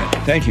a moment.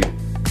 Thank you.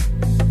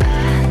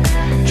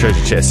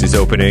 Treasure Chest is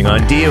opening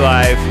on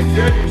D-Live.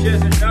 Treasure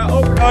Chest is now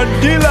open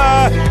on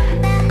D-Live.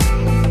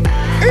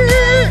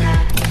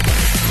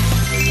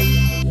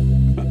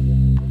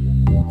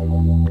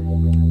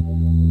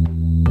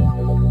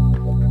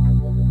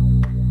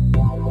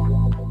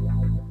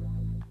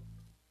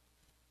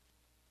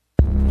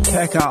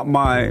 check out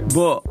my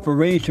book, For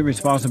Raised to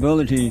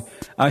Responsibility,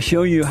 I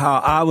show you how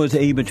I was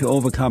able to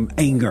overcome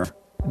anger.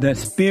 The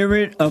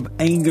spirit of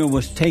anger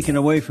was taken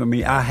away from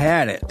me. I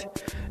had it.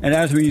 And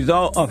as a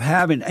result of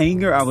having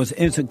anger, I was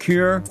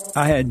insecure.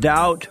 I had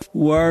doubt,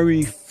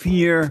 worry,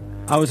 fear.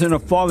 I was in a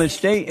fallen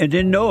state and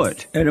didn't know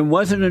it. And it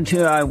wasn't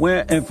until I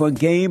went and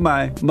forgave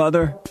my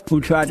mother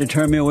who tried to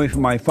turn me away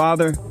from my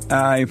father.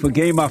 I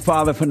forgave my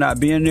father for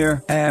not being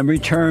there and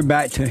returned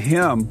back to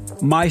him.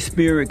 My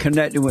spirit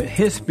connected with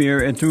his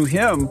spirit, and through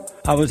him,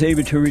 I was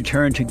able to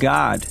return to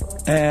God.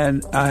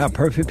 And I have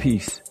perfect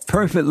peace.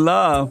 Perfect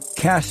love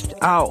casts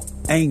out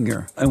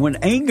anger. And when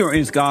anger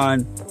is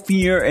gone,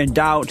 fear and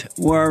doubt,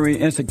 worry,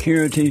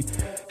 insecurity,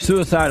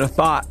 suicidal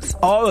thoughts,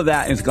 all of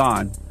that is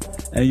gone.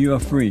 And you are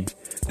free.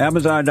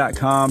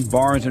 Amazon.com,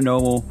 Barnes &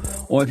 Noble,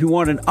 or if you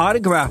want an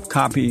autographed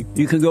copy,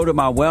 you can go to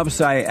my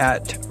website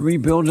at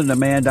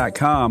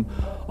rebuildingtheman.com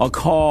or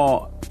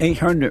call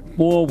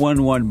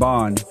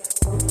 800-411-BOND.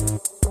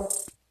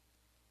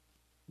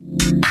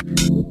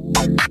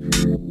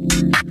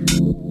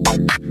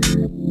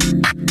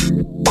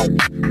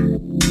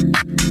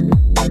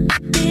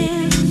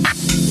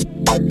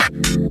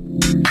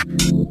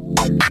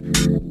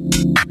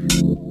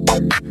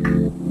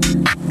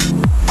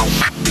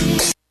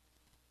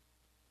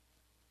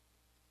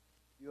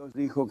 Dios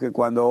dijo que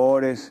cuando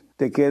ores,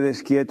 te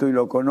quedes quieto y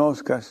lo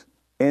conozcas.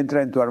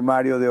 Entra en tu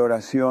armario de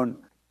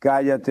oración,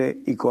 cállate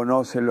y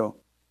conócelo.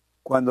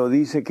 Cuando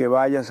dice que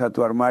vayas a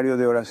tu armario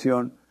de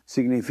oración,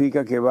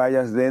 significa que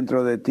vayas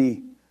dentro de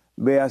ti.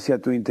 Ve hacia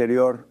tu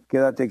interior,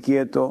 quédate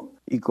quieto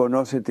y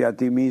conócete a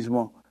ti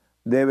mismo.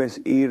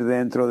 Debes ir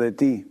dentro de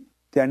ti.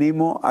 Te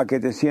animo a que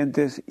te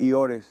sientes y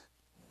ores.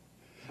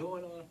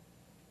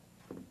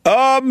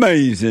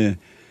 Amazing.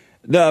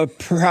 The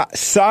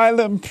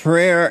silent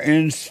prayer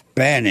in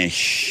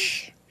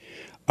Spanish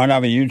on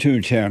our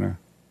YouTube channel.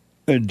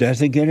 It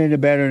doesn't get any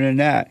better than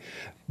that.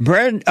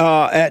 Brent,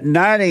 at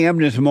 9 a.m.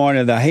 this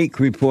morning, the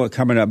Hake Report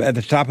coming up. At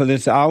the top of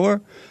this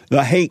hour,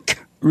 the Hake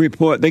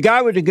Report. The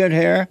guy with the good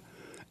hair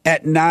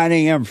at 9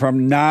 a.m.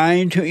 from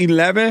 9 to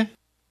 11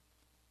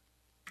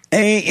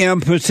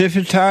 a.m.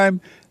 Pacific time,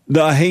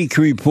 the Hake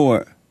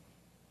Report.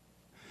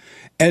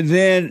 And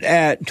then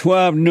at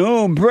 12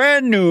 noon,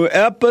 brand new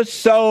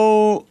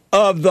episode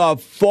of the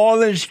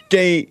Fallen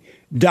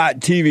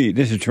State.tv.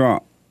 This is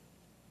Trump.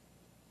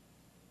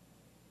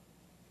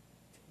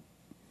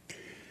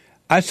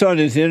 I saw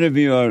this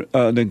interview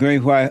of the Great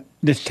White,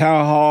 this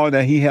town hall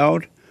that he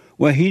held.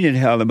 Well, he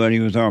didn't hold it, but he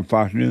was on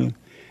Fox News.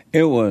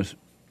 It was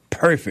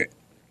perfect.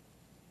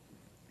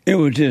 It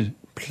was just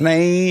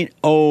plain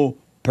old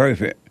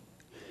perfect.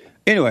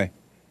 Anyway,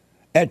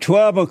 at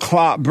 12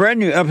 o'clock, brand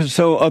new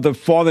episode of the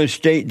Fallen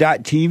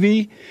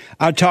State.tv,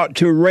 I talked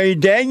to Ray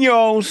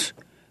Daniels.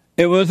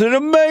 It was an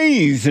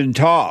amazing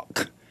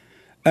talk.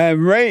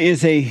 And Ray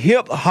is a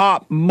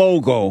hip-hop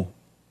mogul,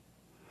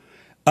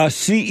 a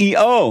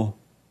CEO,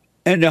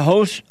 and the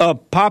host of a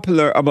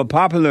popular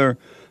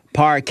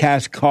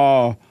podcast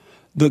called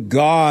The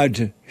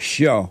God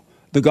Show.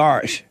 The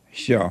God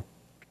Show.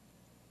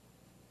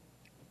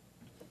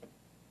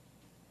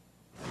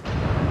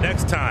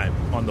 Next time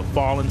on The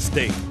Fallen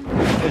State.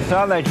 It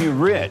sounds like you're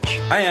rich.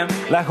 I am.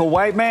 Like a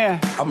white man?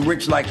 I'm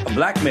rich like a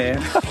black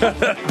man.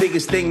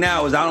 Biggest thing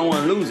now is I don't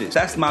want to lose it.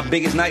 That's my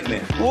biggest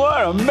nightmare.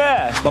 What a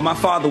mess. But my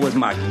father was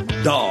my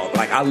dog.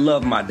 Like, I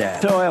love my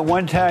dad. So at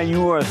one time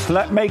you were a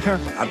slut maker?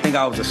 I think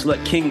I was a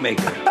slut king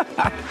maker.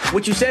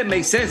 What you said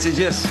makes sense. It's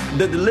just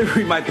the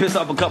delivery might piss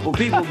off a couple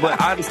people, but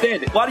I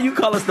understand it. Why do you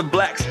call us the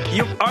blacks?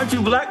 Aren't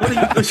you black? What are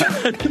you...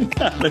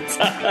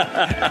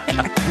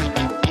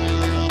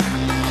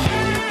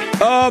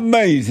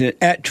 Amazing.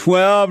 At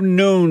 12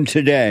 noon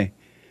today,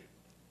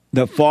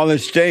 the Fallen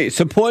State.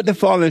 Support the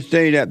Fallen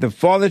State at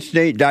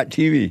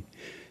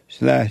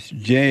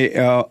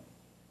thefallenstate.tv/JL.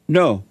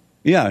 No,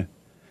 yeah.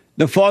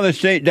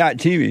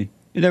 Thefallenstate.tv.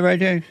 Is that right,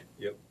 James?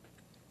 Yep.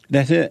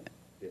 That's it?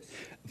 Yes.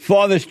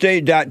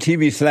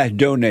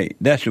 Fallenstate.tv/donate.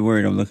 That's the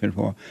word I'm looking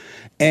for.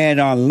 And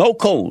on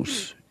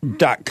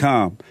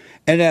locals.com.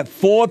 And at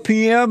 4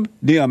 p.m.,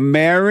 the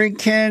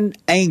American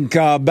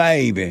Anchor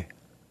Baby.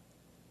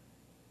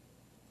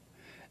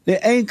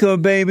 The Anchor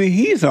Baby,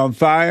 he's on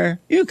fire.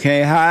 You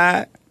can't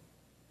hide.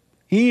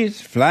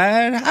 He's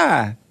flying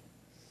high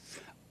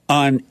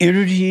on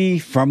energy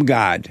from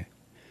God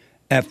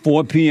at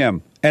 4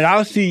 p.m. And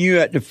I'll see you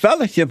at the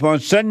fellowship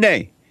on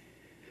Sunday.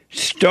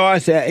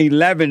 Starts at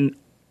 11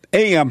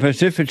 a.m.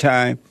 Pacific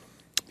time.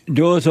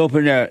 Doors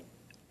open at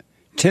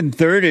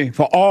 10:30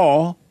 for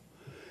all.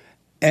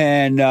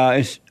 And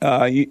it's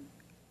 11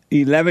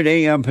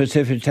 a.m.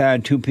 Pacific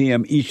time, 2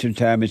 p.m. Eastern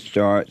time it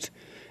starts.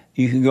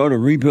 You can go to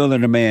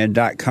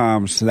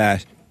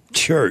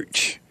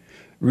rebuildingtheman.com/church.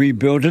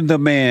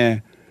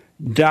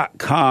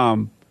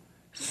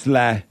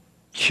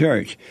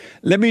 rebuildingtheman.com/church.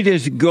 Let me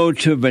just go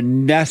to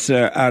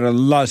Vanessa out of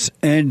Los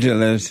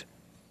Angeles.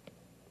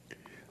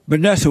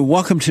 Vanessa,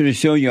 welcome to the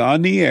show. You're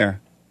on the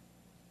air.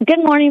 Good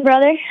morning,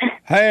 brother.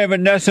 Hey,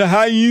 Vanessa, how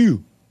are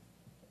you?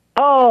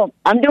 Oh,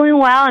 I'm doing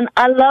well, and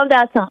I love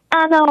that song.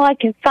 I know I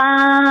can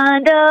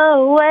find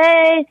a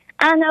way.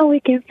 I know we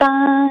can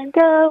find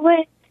a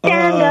way.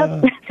 Stand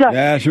up. So,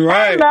 that's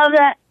right. I love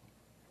that.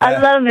 I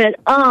love it.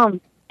 I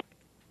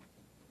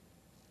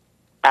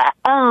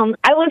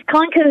was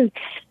calling because,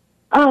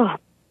 I've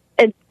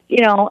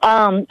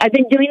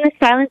been doing the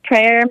silent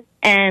prayer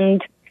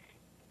and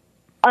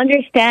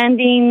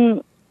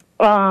understanding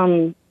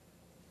how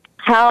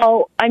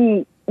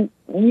the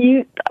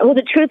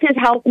truth has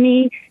helped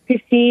me to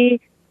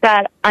see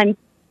that I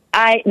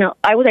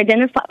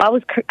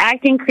was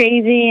acting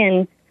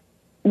crazy,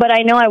 but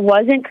I know I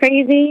wasn't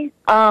crazy.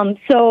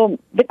 So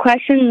the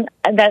question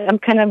that I'm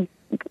kind of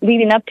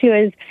leading up to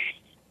is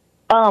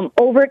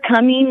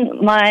overcoming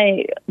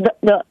my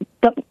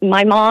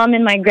mom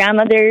and my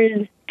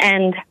grandmothers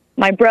and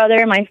my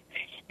brother.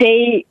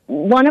 They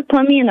want to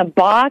put me in a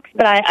box,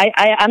 but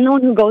I'm the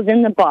one who goes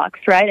in the box,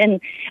 right? And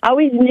I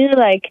always knew,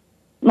 like,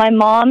 my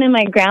mom and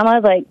my grandma,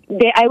 like,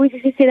 I always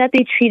used to say that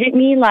they treated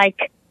me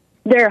like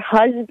their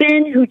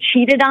husband who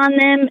cheated on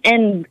them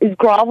and is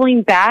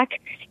groveling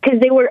back, because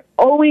they were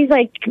always,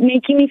 like,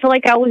 making me feel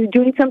like I was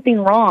doing something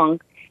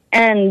wrong.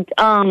 And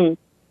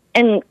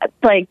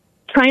like,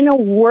 trying to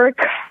work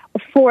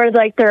for,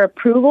 like, their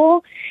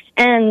approval.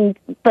 And,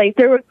 like,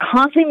 they were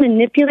constantly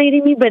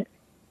manipulating me, but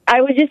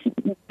I was just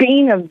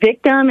being a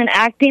victim and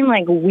acting,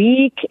 like,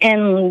 weak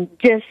and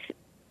just,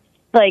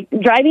 like,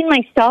 driving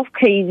myself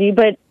crazy.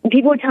 But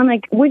people would tell me,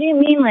 like, what do you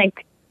mean,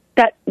 like,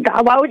 that?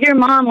 Why would your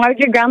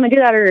grandma do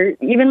that? Or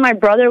even my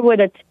brother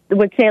would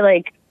say,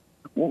 like,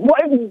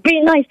 what,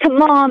 be nice to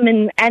mom.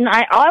 And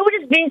I would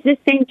just be just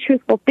saying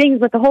truthful things.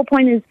 But the whole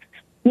point is,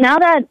 now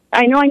that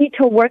I know I need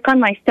to work on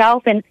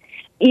myself, and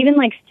even,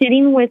 like,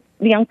 sitting with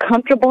the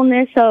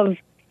uncomfortableness of,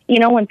 you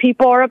know, when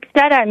people are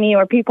upset at me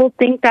or people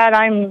think that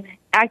I'm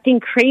acting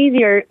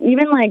crazy, or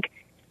even, like,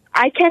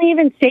 I can't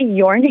even say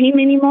your name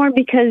anymore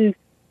because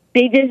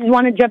they just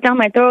want to jump down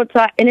my throat.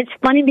 And it's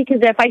funny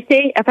because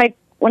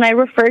when I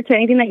refer to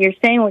anything that you're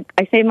saying,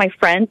 I say my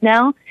friend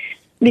now,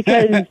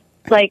 because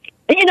like,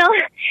 you know,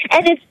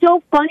 and it's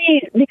so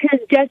funny because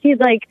Jesse,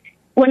 like,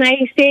 when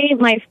I say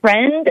my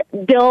friend,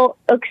 they'll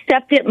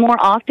accept it more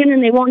often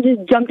and they won't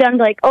just jump down and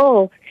be like,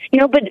 oh, you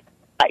know, but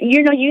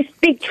you know, you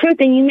speak truth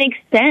and you make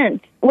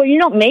sense. Well, you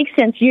don't make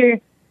sense. You're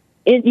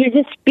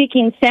just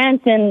speaking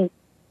sense. And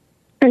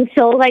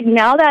so, like,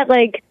 now that,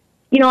 like,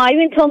 you know, I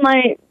even told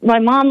my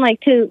mom,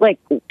 like, to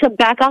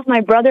back off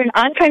my brother, and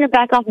I'm trying to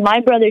back off my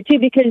brother too,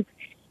 because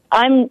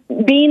I'm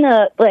being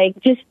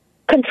just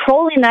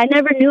controlling. I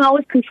never knew I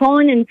was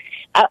controlling, and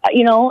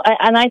you know,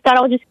 and I thought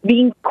I was just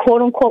being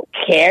quote unquote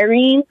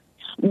caring,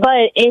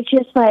 but it's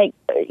just like,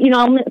 you know,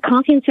 I'm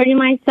constantly inserting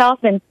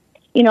myself, and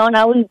you know, and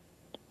I was,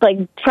 like,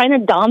 trying to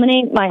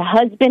dominate my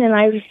husband, and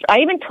I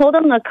even told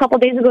him a couple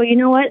days ago, you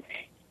know what,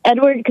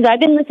 Edward, because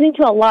I've been listening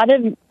to a lot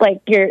of,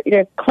 like, your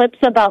clips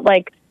about,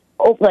 like,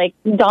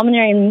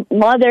 domineering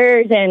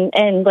mothers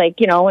and like,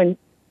 you know, and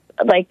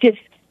like, just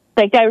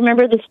like, I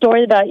remember the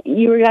story about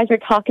you guys were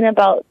talking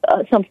about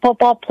some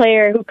football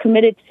player who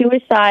committed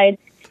suicide,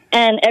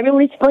 and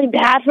everyone's feeling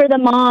bad for the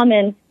mom,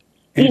 and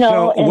you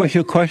know. So, what's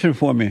your question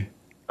for me?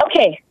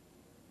 Okay,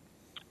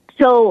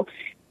 so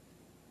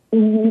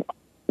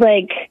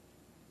like,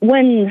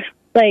 when,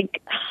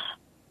 like,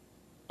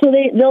 so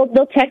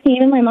they'll text me.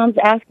 Even my mom's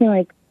asking,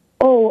 like,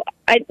 oh,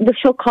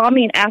 she'll call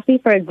me and ask me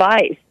for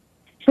advice.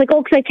 She's like,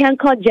 oh, because I can't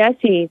call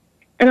Jesse.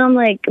 And I'm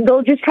like,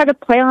 they'll just try to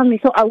play on me.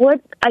 So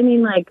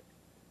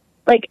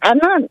like, I'm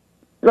not,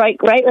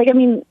 right? Like, I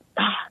mean,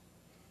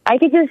 I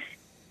could just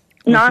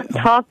not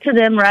talk to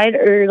them, right?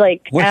 Or,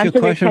 like, what's answer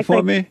your question text, for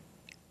like, me?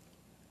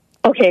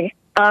 Okay.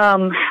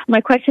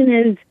 My question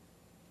is,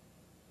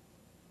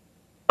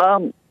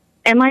 am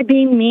I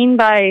being mean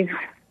by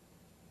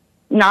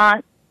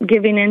not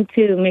giving in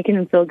to making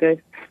them feel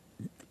good?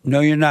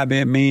 No, you're not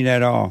being mean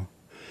at all.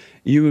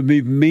 You would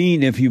be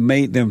mean if you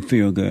made them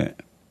feel good.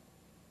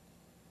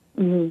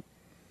 Mm-hmm.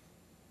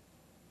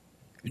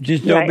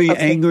 Just don't be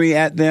angry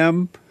at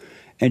them,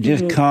 and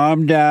just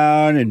calm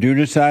down and do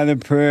the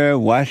silent prayer,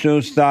 watch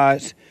those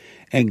thoughts,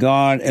 and go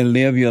on and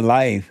live your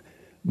life.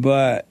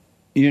 But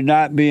you're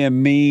not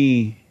being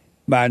mean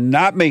by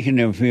not making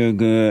them feel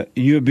good.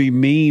 You'll be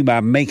mean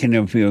by making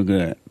them feel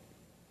good,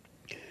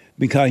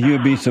 because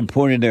you'll be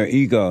supporting their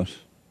egos.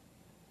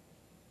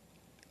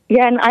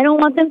 Yeah, and I don't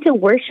want them to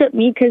worship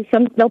me, because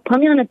they'll put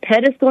me on a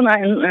pedestal,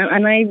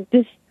 and I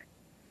just,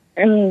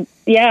 and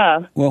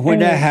yeah. Well, when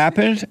that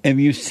happens, if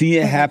you see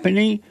it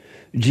happening,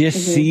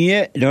 just see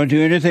it. Don't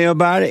do anything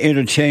about it.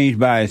 It'll change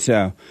by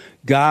itself.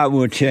 God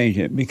will change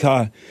it,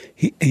 because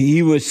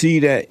He will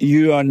see that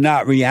you are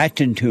not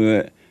reacting to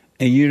it,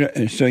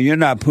 and so you're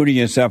not putting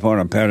yourself on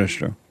a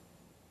pedestal.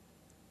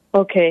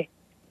 Okay.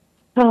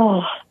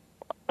 Oh,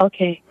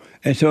 okay.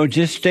 And so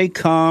just stay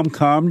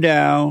calm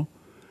down,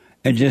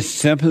 and just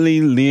simply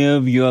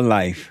live your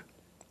life.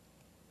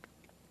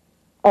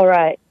 All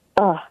right.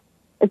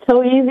 It's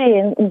so easy,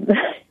 and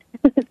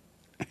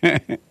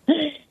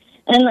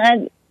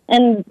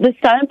the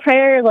silent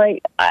prayer,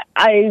 like,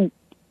 I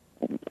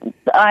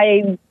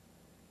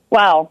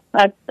wow,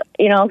 that's,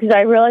 because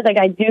I realize, like,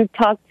 I do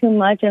talk too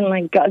much, and,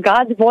 like,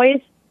 God's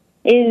voice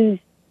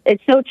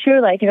it's so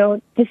true, like,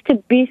 just to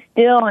be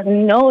still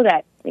and know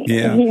that, He's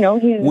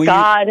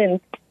God. And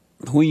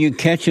when you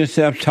catch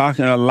yourself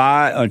talking a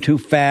lot or too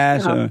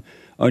fast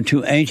or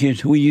too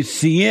anxious, when you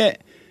see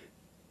it,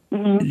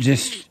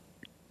 just,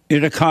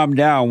 it'll calm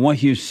down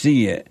once you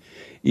see it.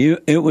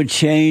 It would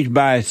change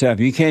by itself.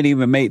 You can't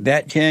even make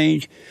that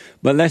change,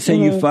 but let's say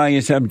you find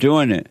yourself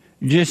doing it.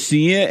 Just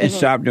see it and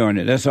stop doing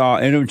it. That's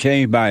all. It'll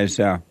change by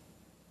itself.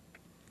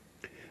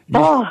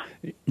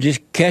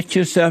 Just catch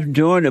yourself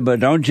doing it, but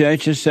don't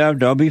judge yourself.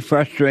 Don't be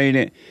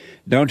frustrated.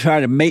 Don't try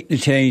to make the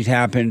change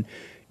happen.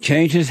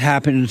 Changes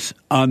happens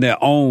on their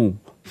own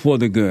for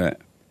the good.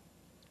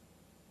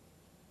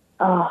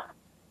 Oh,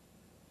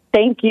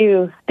 thank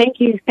you.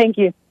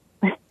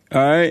 All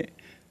right.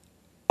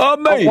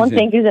 Amazing. One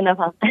thank you is enough.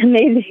 Huh?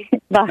 Amazing.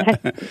 Bye.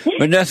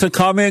 Vanessa,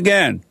 call me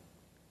again.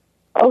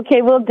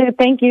 Okay, will do.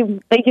 Thank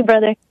you. Thank you,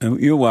 brother.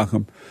 You're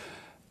welcome.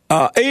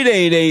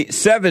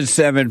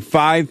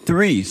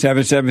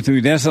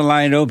 888-7753-773. That's the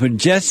line open.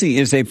 Jesse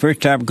is a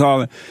first-time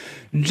caller.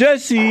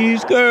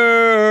 Jesse's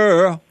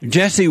girl.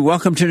 Jesse,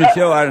 welcome to the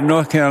show out of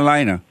North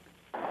Carolina.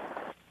 Hey,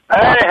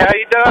 how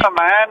you doing,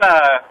 man?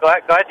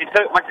 Glad you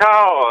took my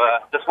call.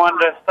 Just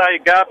wanted to say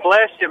God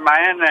bless you,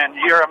 man, and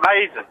you're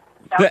amazing.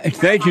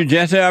 Thank you,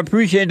 Jesse. I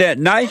appreciate that.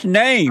 Nice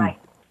name.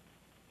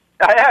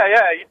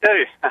 Yeah, you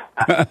do.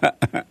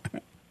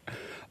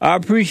 I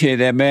appreciate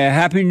that, man.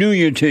 Happy New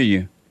Year to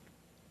you.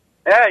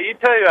 Yeah, you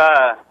too.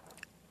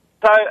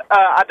 So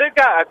I do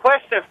got a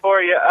question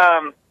for you.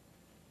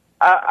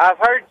 I've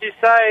heard you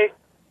say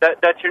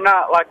that you're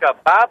not like a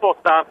Bible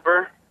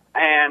thumper,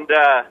 and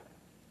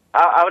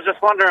I was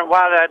just wondering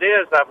why that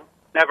is. I've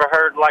never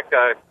heard like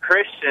a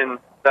Christian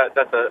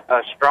that's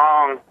a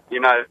strong,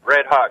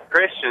 red-hot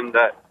Christian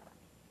that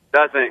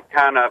doesn't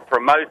kind of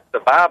promote the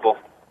Bible.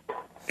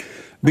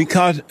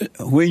 Because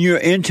when you're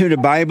into the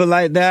Bible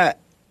like that,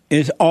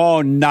 it's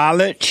all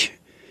knowledge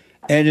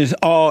and it's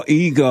all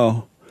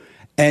ego.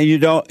 And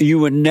you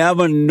would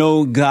never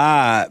know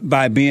God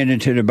by being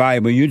into the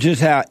Bible. You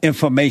just have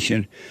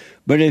information.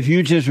 But if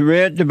you just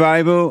read the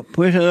Bible,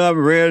 put it up,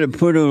 read it,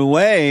 put it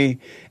away,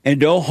 and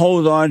don't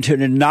hold on to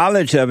the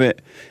knowledge of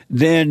it,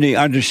 then the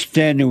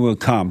understanding will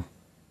come.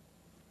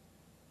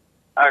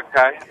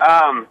 Okay.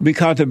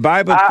 Because the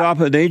Bible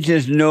thumper, they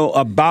just know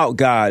about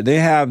God. They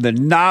have the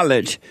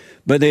knowledge,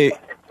 but the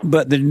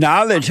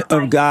knowledge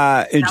of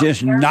God is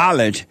just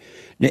knowledge.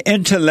 The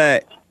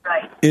intellect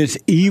is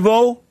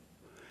evil,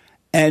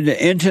 and the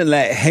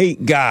intellect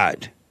hate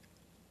God.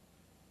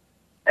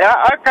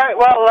 Yeah. Okay.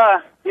 Well,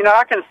 I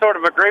can sort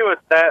of agree with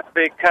that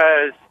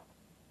because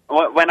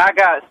when I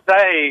got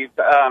saved,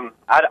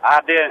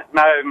 I didn't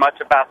know much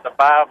about the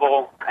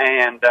Bible,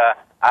 and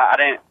I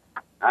didn't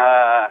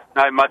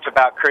know much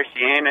about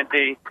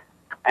Christianity,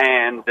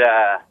 and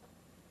but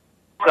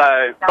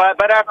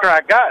after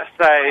I got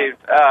saved,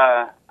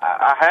 I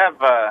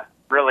have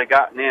really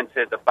gotten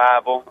into the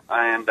Bible,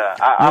 and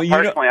I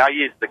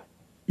use the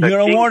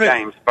King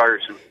James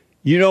Version.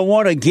 You don't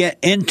want to get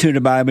into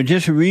the Bible.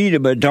 Just read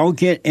it, but don't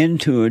get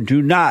into it.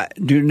 Do not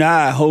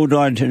hold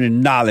on to the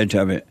knowledge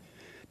of it,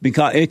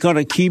 because it's going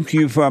to keep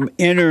you from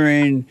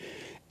entering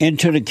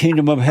into the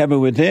kingdom of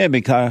heaven within,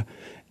 because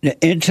the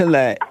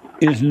intellect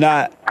is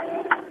not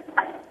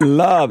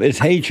love, it's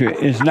hatred.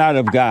 It's not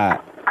of God.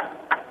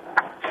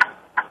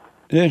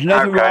 There's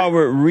nothing wrong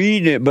with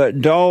reading it,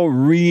 but don't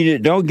read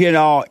it. Don't get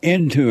all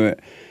into it.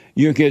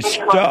 You get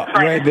stuck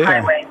right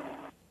there.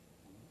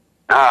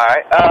 All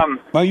right.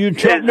 Are you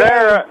truck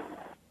driver?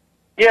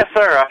 Yes,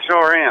 sir. I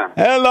sure am.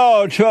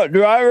 Hello, truck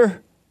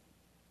driver.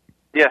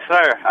 Yes,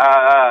 sir.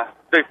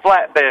 Do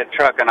flatbed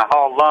trucking. I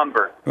haul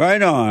lumber.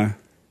 Right on.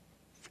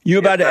 You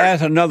about to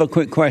ask another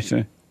quick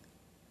question?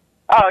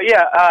 Oh,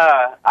 yeah.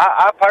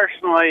 I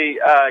personally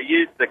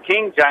use the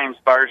King James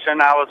Version.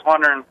 I was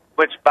wondering,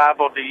 which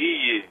Bible do you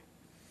use?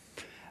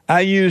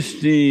 I use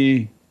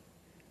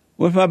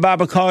what's my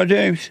Bible called,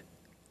 James?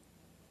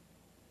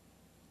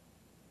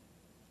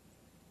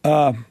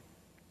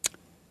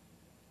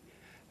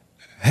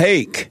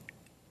 Hake.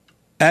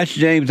 That's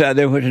James out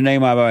there with the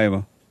name of my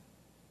Bible.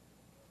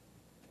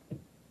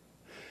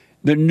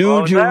 The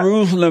New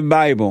Jerusalem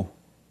Bible.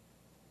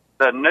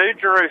 The New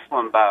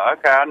Jerusalem Bible.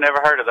 Okay, I've never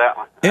heard of that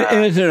one. It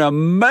is an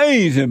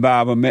amazing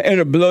Bible, man.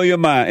 It'll blow your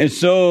mind. It's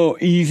so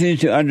easy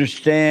to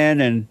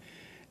understand, and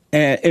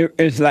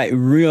it's like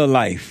real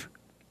life.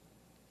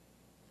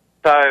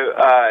 So,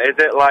 is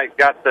it like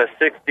got the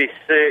 66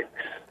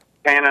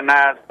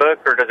 canonized book,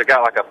 or does it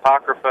got like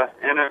Apocrypha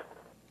in it?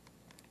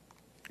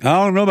 I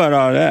don't know about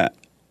all that.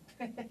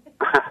 All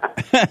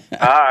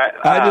right.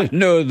 I just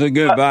know it's a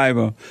good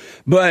Bible.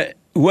 But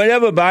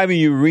whatever Bible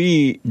you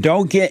read,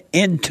 don't get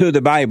into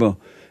the Bible.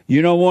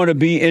 You don't want to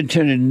be into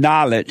the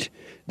knowledge.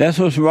 That's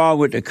what's wrong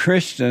with the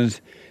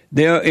Christians.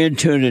 They're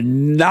into the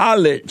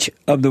knowledge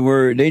of the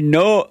word. They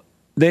know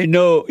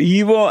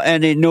evil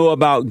and they know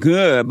about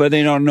good, but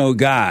they don't know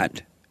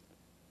God.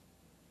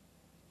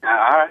 All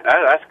right,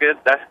 that's good.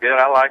 That's good.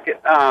 I like it.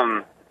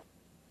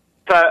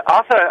 So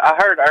also, I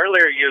heard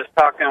earlier you was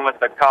talking with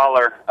the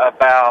caller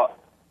about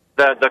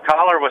the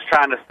caller was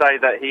trying to say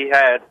that he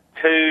had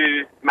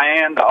two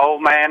men, the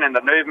old man and the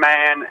new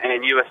man,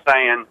 and you were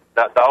saying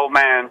that the old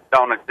man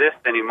don't exist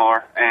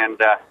anymore. And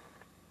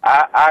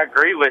I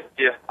agree with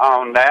you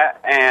on that,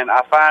 and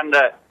I find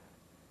that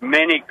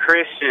many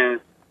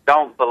Christians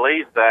don't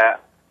believe that,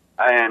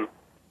 and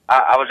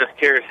I was just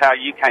curious how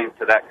you came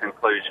to that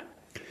conclusion.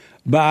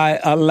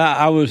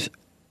 I was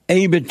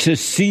able to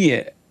see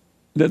it.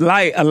 The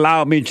light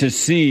allowed me to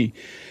see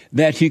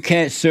that you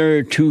can't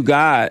serve two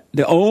gods.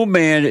 The old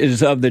man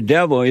is of the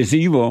devil, is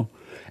evil,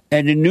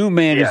 and the new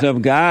man is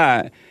of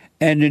God,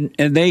 and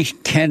they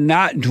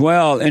cannot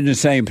dwell in the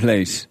same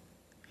place.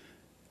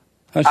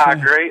 I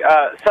agree.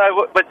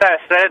 So with that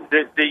said,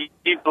 do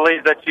you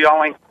believe that you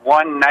only have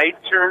one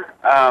nature?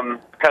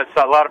 Because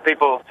a lot of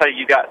people say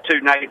you got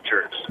two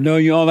natures. No,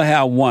 you only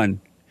have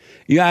one.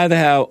 You either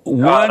have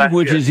one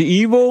which is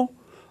evil,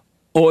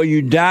 or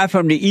you die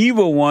from the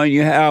evil one,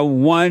 you have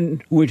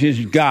one which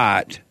is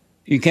God.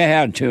 You can't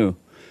have two.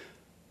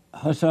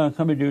 Hassan,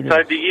 come and do this.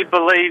 So do you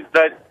believe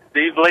that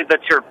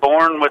you're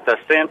born with a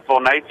sinful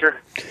nature?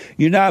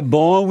 You're not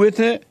born with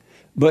it,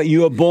 but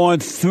you are born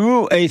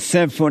through a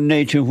sinful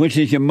nature, which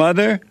is your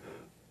mother,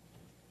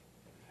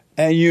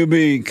 and you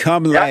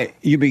become like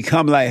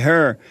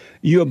her.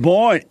 You're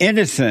born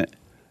innocent,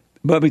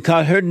 but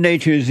because her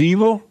nature is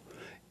evil,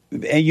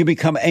 and you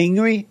become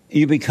angry,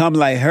 you become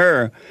like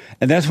her,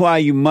 and that's why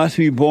you must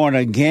be born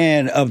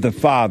again of the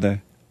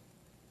Father.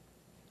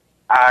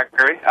 I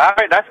agree. All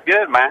right, that's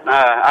good, man.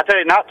 I tell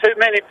you, not too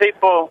many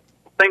people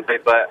think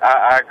it, but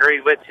I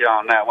agree with you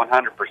on that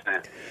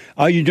 100%.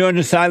 Are you doing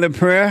the silent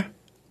prayer?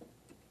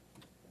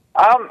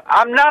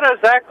 I'm not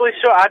exactly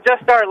sure. I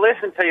just started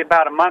listening to you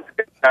about a month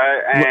ago,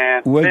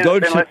 and been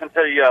listening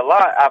to you a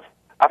lot.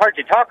 I've heard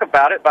you talk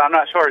about it, but I'm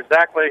not sure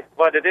exactly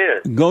what it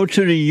is. Go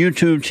to the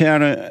YouTube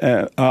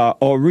channel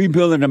or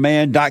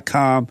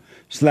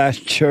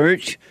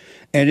rebuildingtheman.com/church,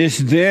 and it's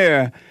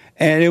there,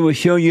 and it will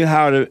show you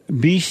how to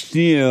be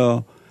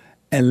still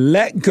and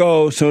let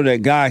go so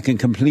that God can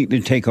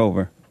completely take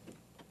over.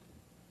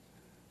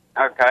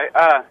 Okay.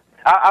 I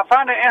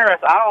find it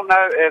interesting. I don't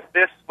know if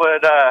this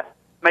would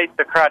meet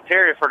the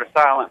criteria for the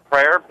silent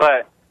prayer,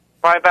 but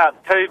probably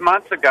about 2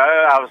 months ago,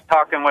 I was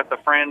talking with a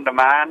friend of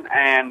mine,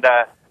 and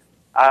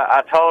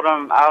I told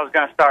him I was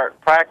going to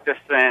start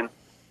practicing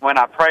when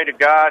I pray to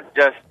God,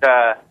 just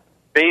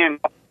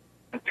being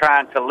and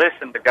trying to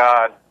listen to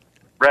God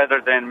rather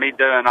than me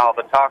doing all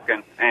the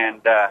talking. And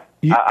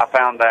I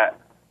found that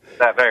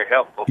very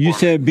helpful. You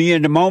said be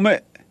in the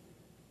moment?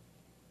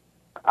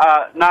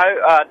 No,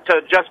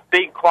 to just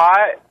be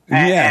quiet.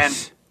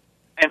 And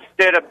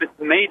instead of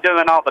me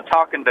doing all the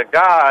talking to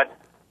God,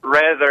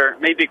 rather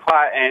me be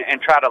quiet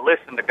and try to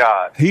listen to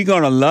God. He's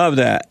going to love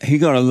that. He's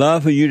going to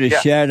love for you to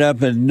shut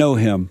up and know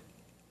him.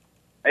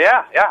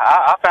 Yeah,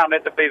 I found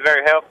it to be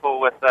very helpful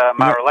with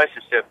my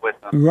relationship with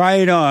him.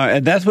 Right on.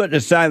 And that's what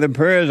the silent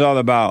prayer is all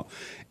about.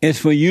 It's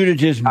for you to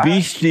just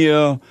be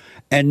still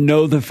and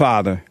know the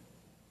Father.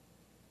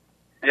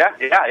 Yeah,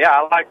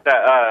 I like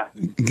that.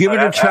 Give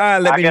it a try.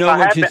 Let me know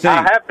what you think.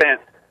 I have been.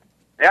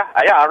 Yeah,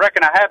 I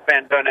reckon I have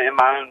been doing it in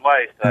my own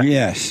way. So.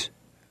 Yes,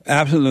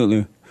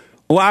 absolutely.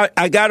 Well,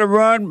 I got to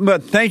run,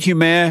 but thank you,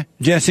 man,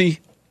 Jesse.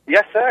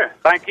 Yes, sir.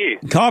 Thank you.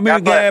 Call me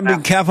again. Be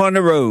careful on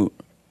the road.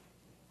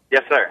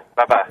 Yes, sir.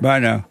 Bye-bye. Bye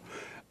now.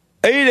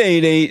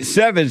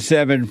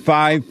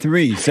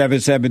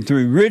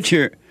 888-7753-773.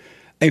 Richard,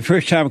 a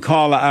first-time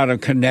caller out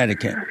of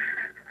Connecticut.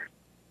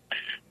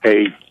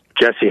 Hey,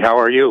 Jesse, how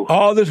are you?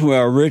 All is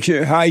well,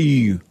 Richard. How are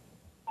you?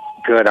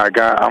 Good. I'm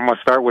going to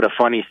start with a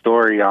funny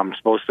story. I'm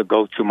supposed to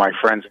go to my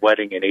friend's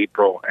wedding in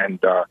April, and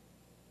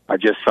I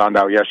just found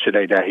out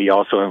yesterday that he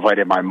also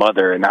invited my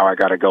mother, and now I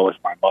got to go with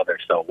my mother.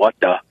 So what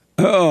the?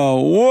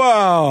 Oh,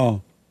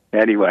 wow.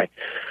 Anyway.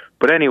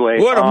 What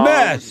a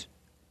mess.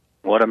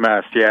 What a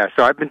mess. Yeah.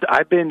 So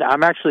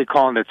I'm actually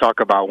calling to talk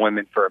about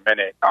women for a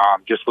minute.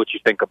 Just what you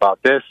think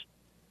about this.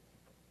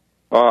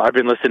 I've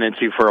been listening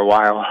to you for a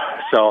while.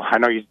 So I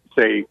know you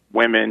say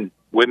women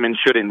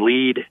shouldn't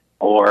lead,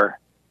 or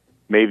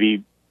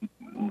maybe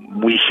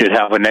we should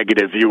have a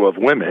negative view of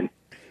women.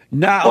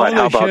 Not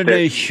only should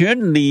they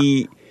shouldn't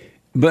lead,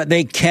 but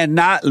they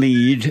cannot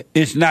lead.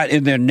 It's not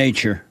in their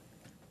nature.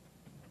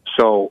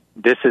 So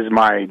this is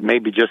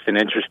maybe just an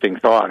interesting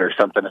thought or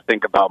something to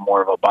think about,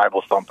 more of a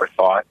Bible thumper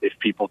thought if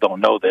people don't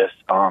know this.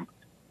 And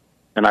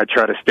I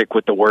try to stick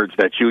with the words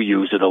that you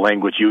use or the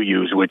language you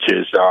use, which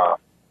is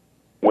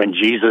when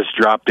Jesus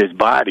dropped his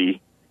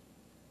body,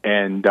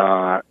 and who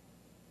were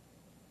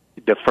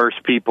the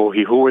first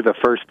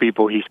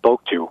people he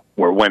spoke to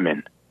were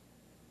women.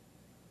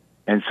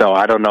 And so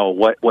I don't know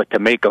what to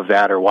make of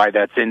that, or why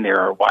that's in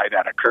there, or why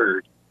that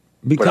occurred.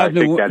 Because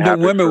the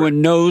women were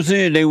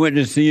nosy and they went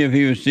to see if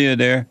he was still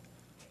there.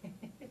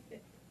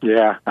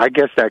 Yeah, I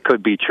guess that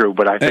could be true,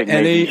 but I think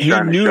maybe he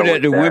knew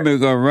that the women were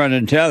going to run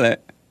and tell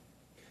it.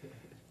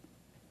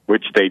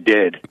 Which they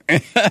did.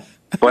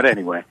 But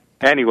anyway,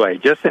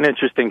 just an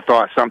interesting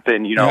thought,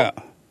 something,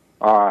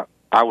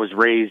 I was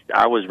raised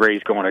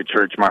going to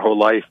church my whole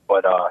life,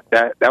 but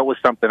that was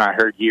something I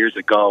heard years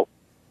ago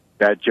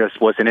that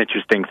just was an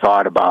interesting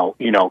thought about,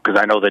 because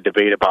I know the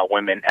debate about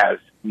women as,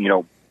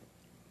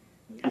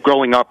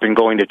 growing up and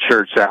going to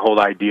church, that whole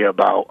idea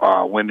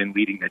about women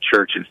leading the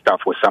church and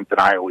stuff was something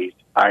I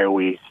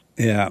always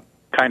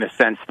kind of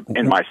sensed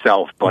in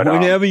myself. But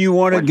whenever you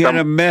want to get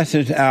a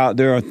message out,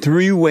 there are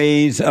 3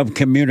 ways of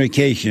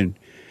communication: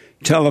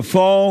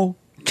 telephone,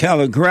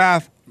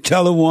 telegraph,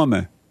 tell a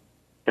woman.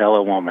 Tell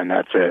a woman,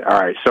 that's it. All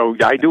right. So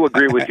I do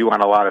agree with you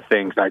on a lot of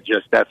things.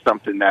 That's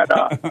something that,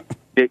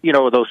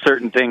 those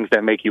certain things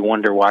that make you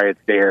wonder why it's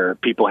there.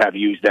 People have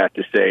used that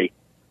to say,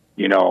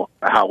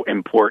 how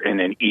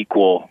important and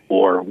equal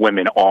or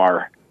women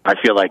are. I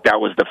feel like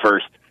that was the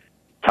first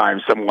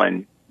time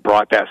someone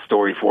brought that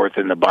story forth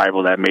in the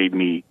Bible that made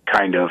me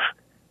kind of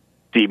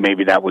see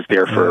maybe that was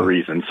there for a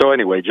reason. So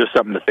anyway, just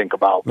something to think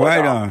about. But,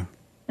 right on.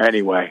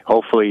 Anyway,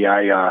 hopefully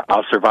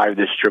I'll survive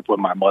this trip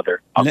with my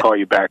mother. I'll call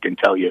you back and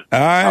tell you. All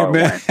right,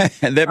 man.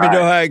 Let me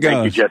know how it goes.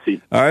 Thank you,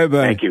 Jesse. All right,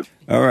 buddy. Thank you.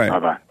 All right.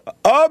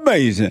 Bye-bye.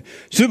 Amazing.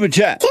 Super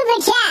chat.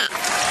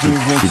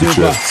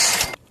 Super.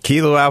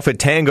 Kilo Alpha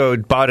Tango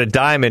bought a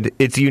diamond.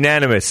 It's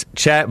unanimous.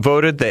 Chat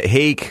voted that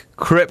Hake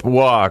Crip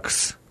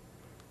walks.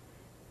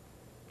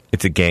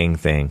 It's a gang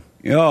thing.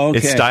 Oh, okay.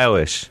 It's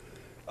stylish.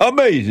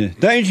 Amazing.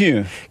 Thank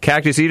you.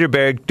 Cactus Eater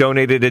Bear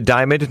donated a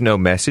diamond. No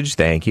message.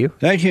 Thank you.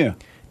 Thank you.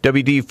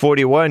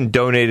 WD41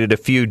 donated a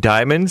few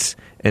diamonds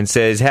and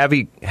says, have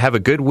a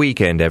good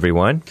weekend,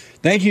 everyone.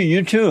 Thank you.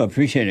 You too.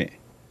 Appreciate it.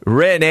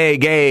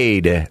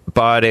 Renegade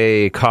bought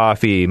a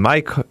coffee.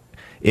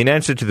 In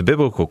answer to the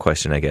biblical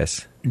question, I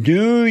guess.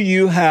 Do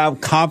you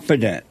have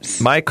confidence?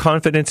 My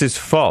confidence is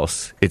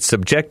false. It's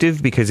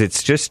subjective because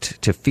it's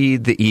just to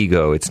feed the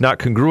ego. It's not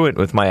congruent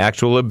with my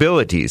actual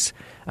abilities.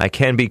 I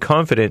can be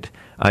confident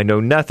I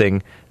know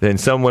nothing, then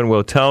someone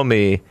will tell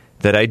me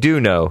that I do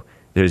know.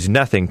 There's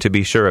nothing to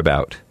be sure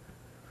about.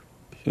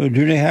 So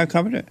do they have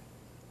confidence?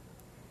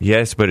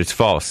 Yes, but it's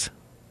false.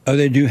 Oh,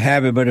 they do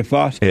have it, but it's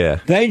false? Yeah.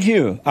 Thank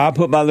you. I'll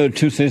put my little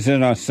 2 cents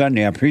in on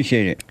Sunday. I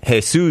appreciate it.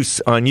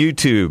 Jesus on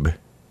YouTube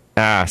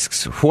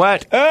asks,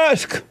 What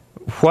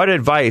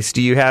advice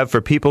do you have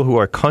for people who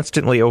are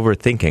constantly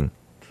overthinking?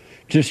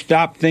 Just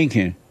stop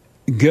thinking.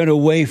 Get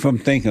away from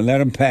thinking. Let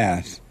them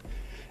pass.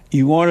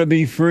 You want to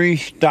be free?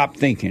 Stop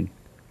thinking.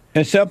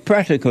 Except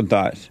practical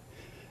thoughts.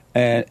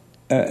 And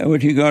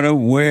what you going to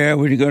wear?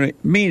 What you going to...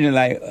 Meaning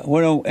like,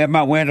 am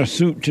I wearing a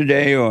suit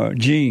today or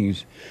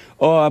jeans?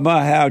 Or am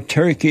I have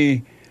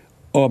turkey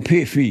or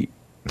pig feet?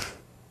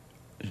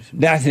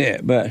 That's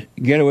it. But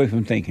get away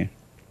from thinking.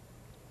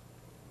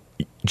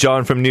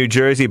 John from New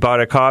Jersey bought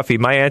a coffee.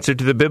 My answer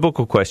to the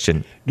biblical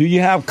question. Do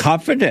you have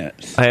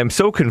confidence? I am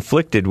so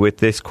conflicted with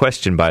this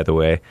question, by the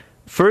way.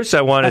 First,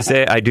 I want to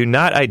say I do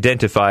not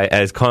identify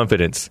as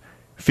confidence.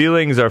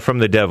 Feelings are from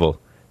the devil.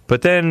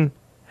 But then,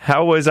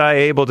 how was I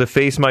able to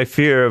face my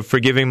fear of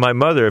forgiving my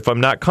mother if I'm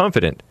not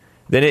confident?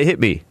 Then it hit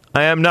me.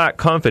 I am not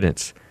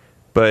confidence.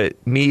 But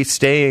me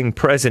staying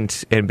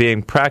present and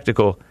being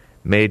practical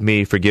made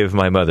me forgive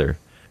my mother,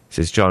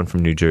 says John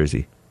from New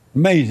Jersey.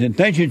 Amazing.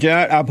 Thank you,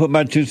 John. I'll put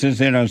my 2 cents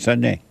in on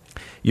Sunday.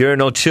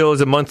 Urinal Chill is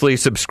a monthly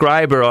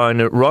subscriber on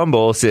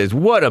Rumble, says,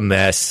 what a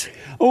mess.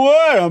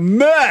 What a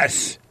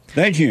mess.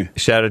 Thank you.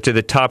 Shout out to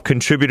the top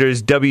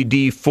contributors,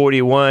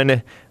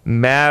 WD41,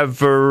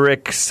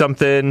 Maverick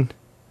something,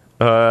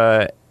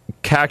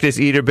 Cactus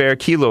Eater Bear,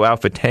 Kilo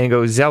Alpha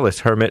Tango, Zealous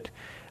Hermit,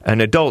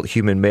 an adult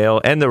human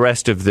male, and the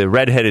rest of the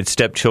redheaded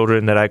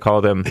stepchildren that I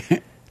call them,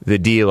 the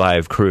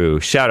D-Live crew.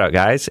 Shout out,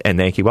 guys, and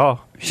thank you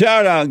all.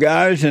 Shout out,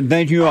 guys, and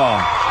thank you all.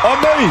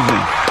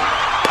 Amazing.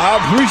 I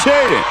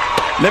appreciate it.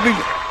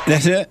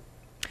 That's it?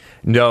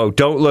 No,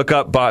 don't look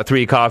up bought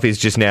 3 coffees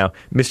just now.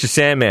 Mr.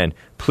 Sandman,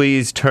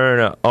 please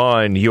turn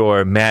on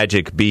your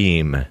magic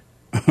beam.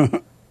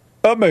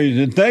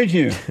 Amazing. Thank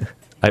you.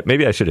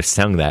 Maybe I should have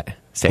sung that.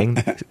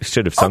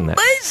 Should have sung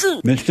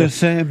Amazing. That. Mr.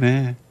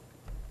 Sandman.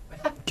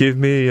 Give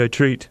me a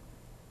treat.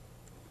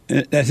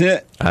 That's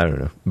it? I don't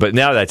know. But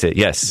now that's it,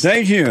 yes.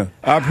 Thank you.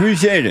 I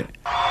appreciate it.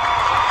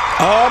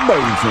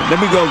 Amazing. Let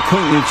me go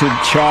quickly to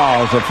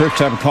Charles, the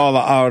first-time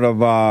caller out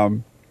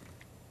of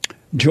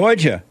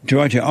Georgia,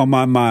 on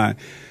my mind.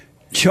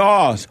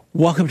 Charles,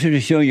 welcome to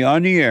the show. You're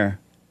on the air.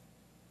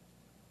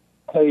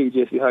 Hey,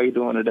 Jesse. How you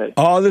doing today?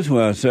 All is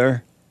well,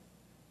 sir.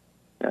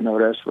 I know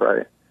that's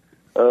right.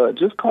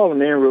 Just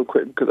calling in real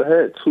quick because I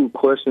had 2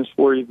 questions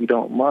for you, if you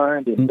don't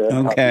mind. And,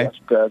 okay. I'll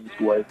you guys this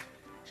way.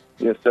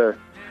 Yes, sir.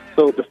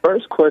 So the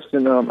first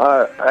question,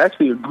 I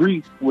actually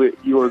agree with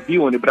your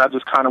view on it, but I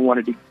just kind of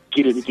wanted to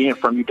get it again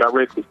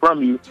directly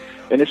from you.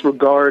 And it's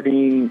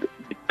regarding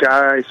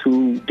guys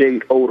who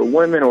date older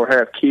women or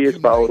have kids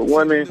by older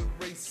women.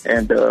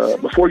 And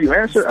before you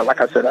answer,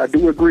 like I said, I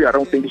do agree. I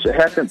don't think it should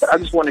happen, but I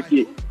just want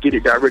to get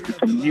it directly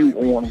from you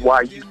on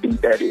why you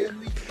think that is.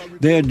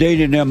 They're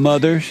dating their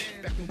mothers.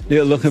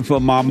 They're looking for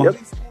mama.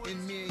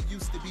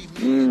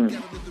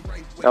 Yep.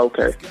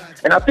 Okay.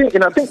 And I think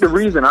the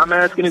reason I'm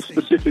asking this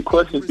specific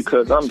question is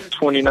because I'm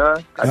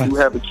 29. I do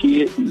have a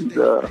kid. He's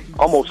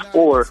almost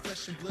 4,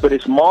 but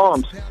his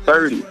mom's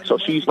 30, so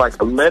she's like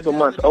 11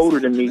 months older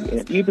than me.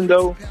 And even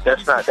though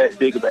that's not that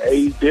big of an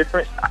age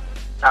difference,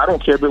 I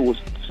don't care if it was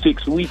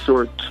 6 weeks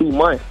or 2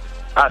 months.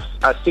 I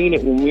seen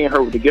it when me and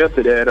her were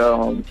together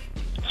that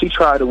she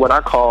tried to what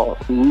I call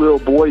little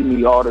boy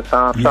me all the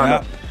time,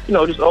 trying to,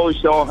 just always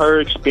showing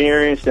her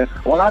experience and,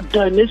 well, I've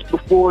done this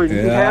before and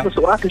you haven't,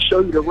 so I can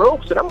show you the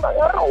ropes. And I'm like,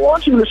 I don't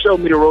want you to show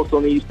me the ropes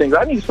on these things.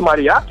 I need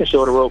somebody I can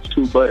show the ropes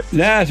to. But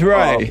that's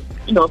right.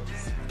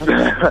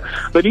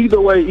 But either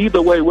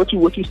way, what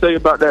you say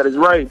about that is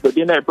right. But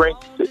then that brings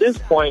to this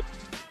point.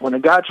 When a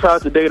guy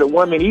tries to date a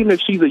woman, even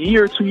if she's a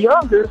year or two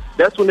younger,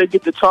 that's when they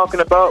get to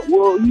talking about,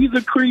 well, he's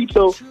a creep.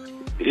 So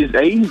is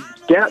age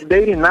gap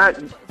dating not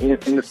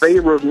in the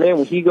favor of men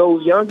when he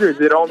goes younger?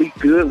 Is it only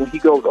good when he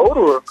goes older?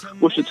 Or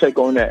what's your take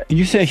on that?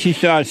 You said she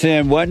started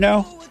saying what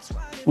now?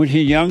 When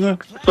she's younger?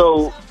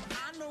 So,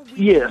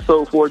 yeah.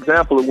 So, for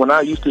example, when I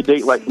used to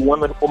date like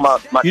women for my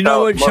you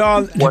know what,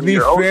 Charles? To be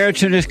fair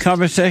to this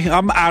conversation,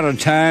 I'm out of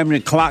time. The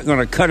clock going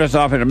to cut us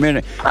off in a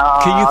minute.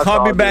 Can you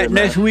call me back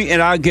next week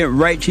and I'll get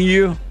right to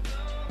you?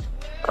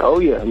 Oh,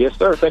 yeah. Yes,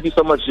 sir. Thank you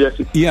so much,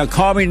 Jesse. Yeah,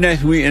 call me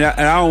next week, and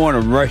I don't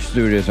want to rush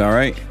through this, all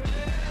right?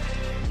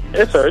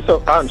 Yes, sir.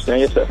 I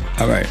understand. Yes, sir.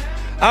 All right.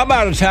 I'm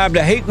out of time.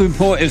 The Hate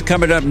Report is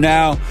coming up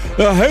now.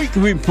 The Hate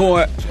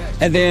Report.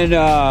 And then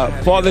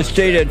Father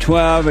State at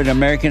 12 and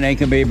American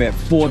Anchor Baby at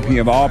 4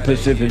 p.m. all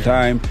Pacific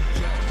time.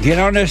 Get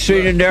on that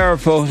straight and narrow,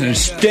 folks, and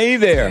stay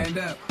there.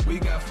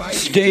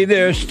 Stay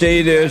there,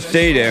 stay there,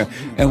 stay there.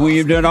 And when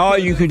you've done all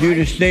you can do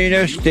to stay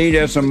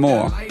there some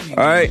more. All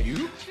right?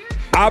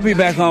 I'll be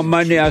back on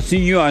Monday. I'll see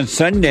you on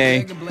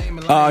Sunday.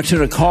 To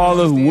the call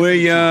of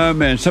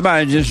William and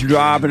somebody just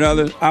drop and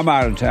others. I'm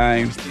out of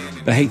time.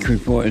 The Hate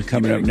Report is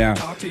coming up now.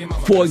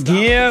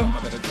 Forgive,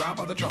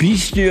 be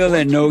still,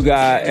 and know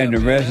God, and the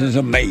rest is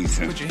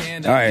amazing.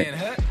 All right.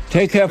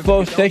 Take care,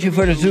 folks. Thank you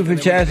for the super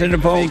chats and the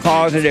phone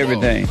calls and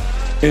everything.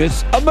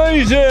 It's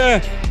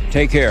amazing.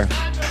 Take care.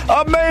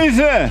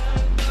 Amazing.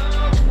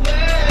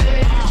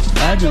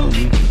 I know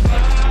you.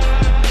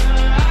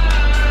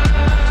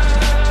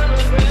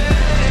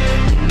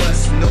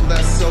 Know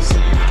that so you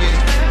get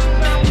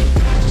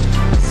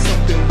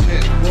something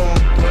went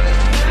wrong, but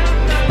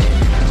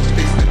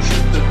face the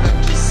truth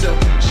about yourself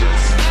and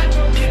just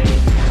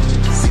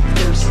seek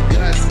first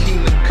God's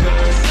kingdom,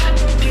 cause I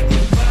know we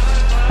can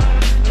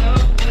find a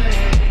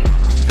way.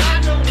 I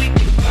know we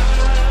can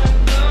find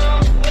a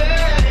way.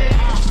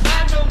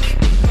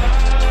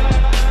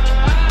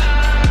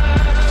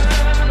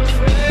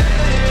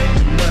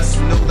 You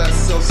must know that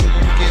so you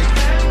get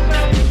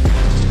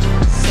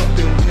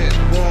something went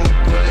wrong,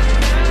 but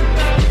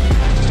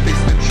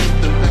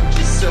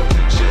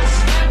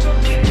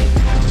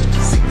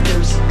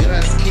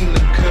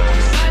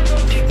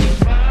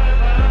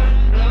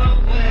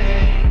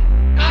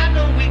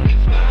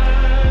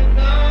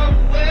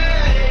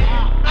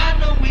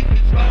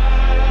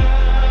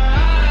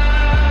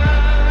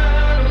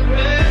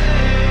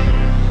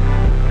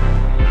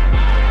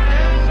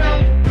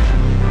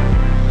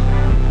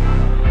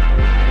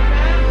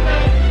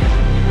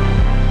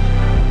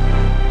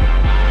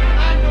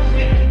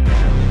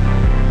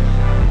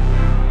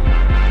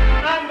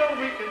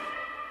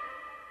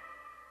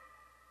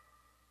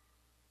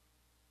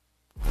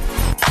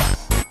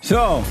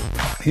So,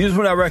 here's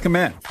what I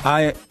recommend.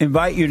 I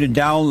invite you to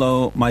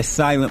download my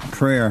silent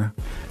prayer,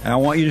 and I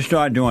want you to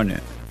start doing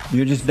it.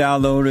 You just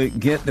download it,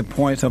 get the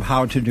points of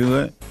how to do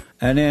it,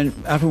 and then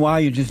after a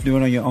while, you just do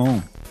it on your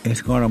own.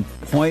 It's going to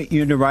point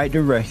you in the right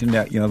direction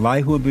that your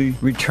life will be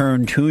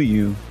returned to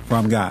you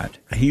from God.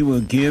 He will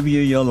give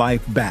you your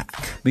life back,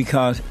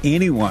 because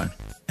anyone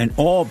and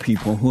all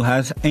people who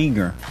has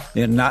anger,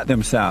 they're not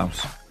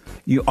themselves.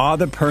 You are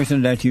the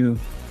person that you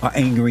are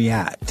angry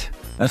at.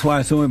 That's why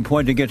it's so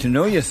important to get to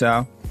know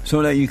yourself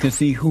so that you can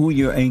see who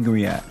you're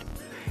angry at.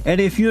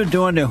 And if you're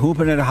doing the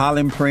hooping and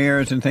hollering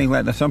prayers and things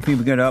like that, some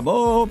people get up,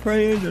 oh,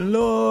 praise the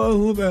Lord,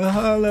 hoop and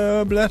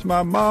holler, bless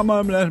my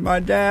mama, bless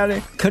my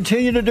daddy.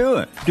 Continue to do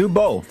it. Do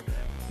both.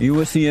 You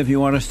will see if you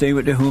want to stay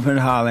with the hooping and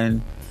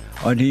hollering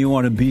or do you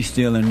want to be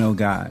still and know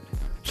God.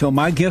 So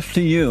my gift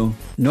to you,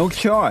 no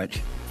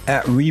charge,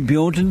 at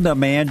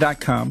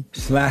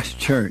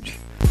rebuildingtheman.com/church.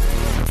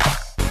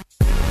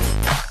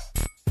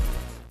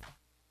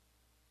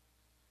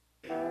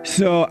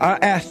 So I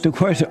asked the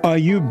question, are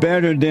you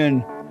better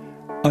than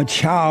a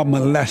child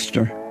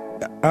molester?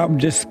 I've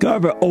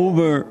discovered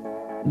over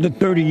the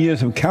 30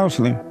 years of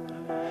counseling,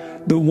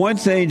 the one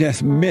thing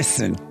that's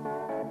missing,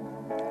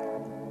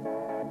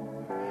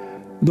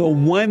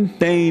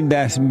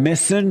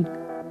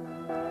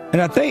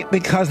 and I think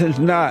because it's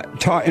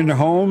not taught in the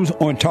homes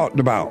or talked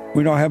about,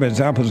 we don't have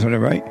examples of it,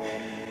 right,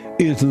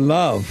 is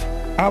love.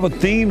 Our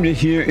theme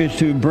this year is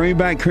to bring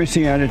back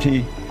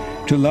Christianity,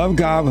 to love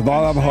God with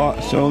all our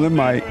heart, soul, and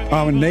might,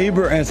 our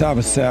neighbor as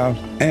ourselves,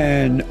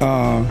 and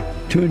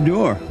to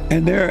endure.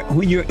 And there,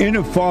 when you're in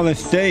a fallen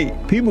state,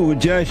 people will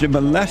judge the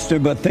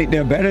molester but think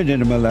they're better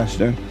than the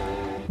molester.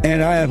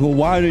 And I asked, well,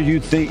 why do you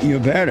think you're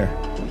better?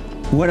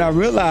 When I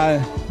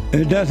realized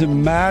it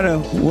doesn't matter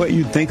what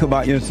you think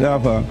about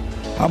yourself or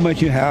how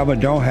much you have or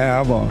don't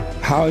have or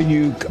how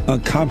you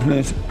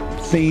accomplish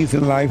things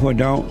in life or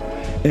don't.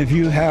 If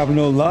you have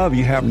no love,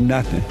 you have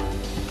nothing.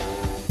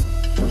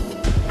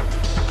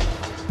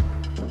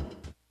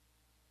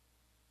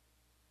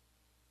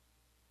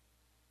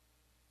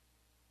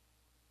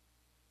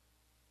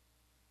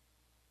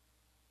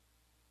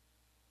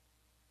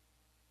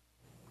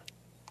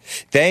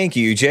 Thank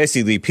you,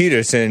 Jesse Lee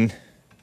Peterson.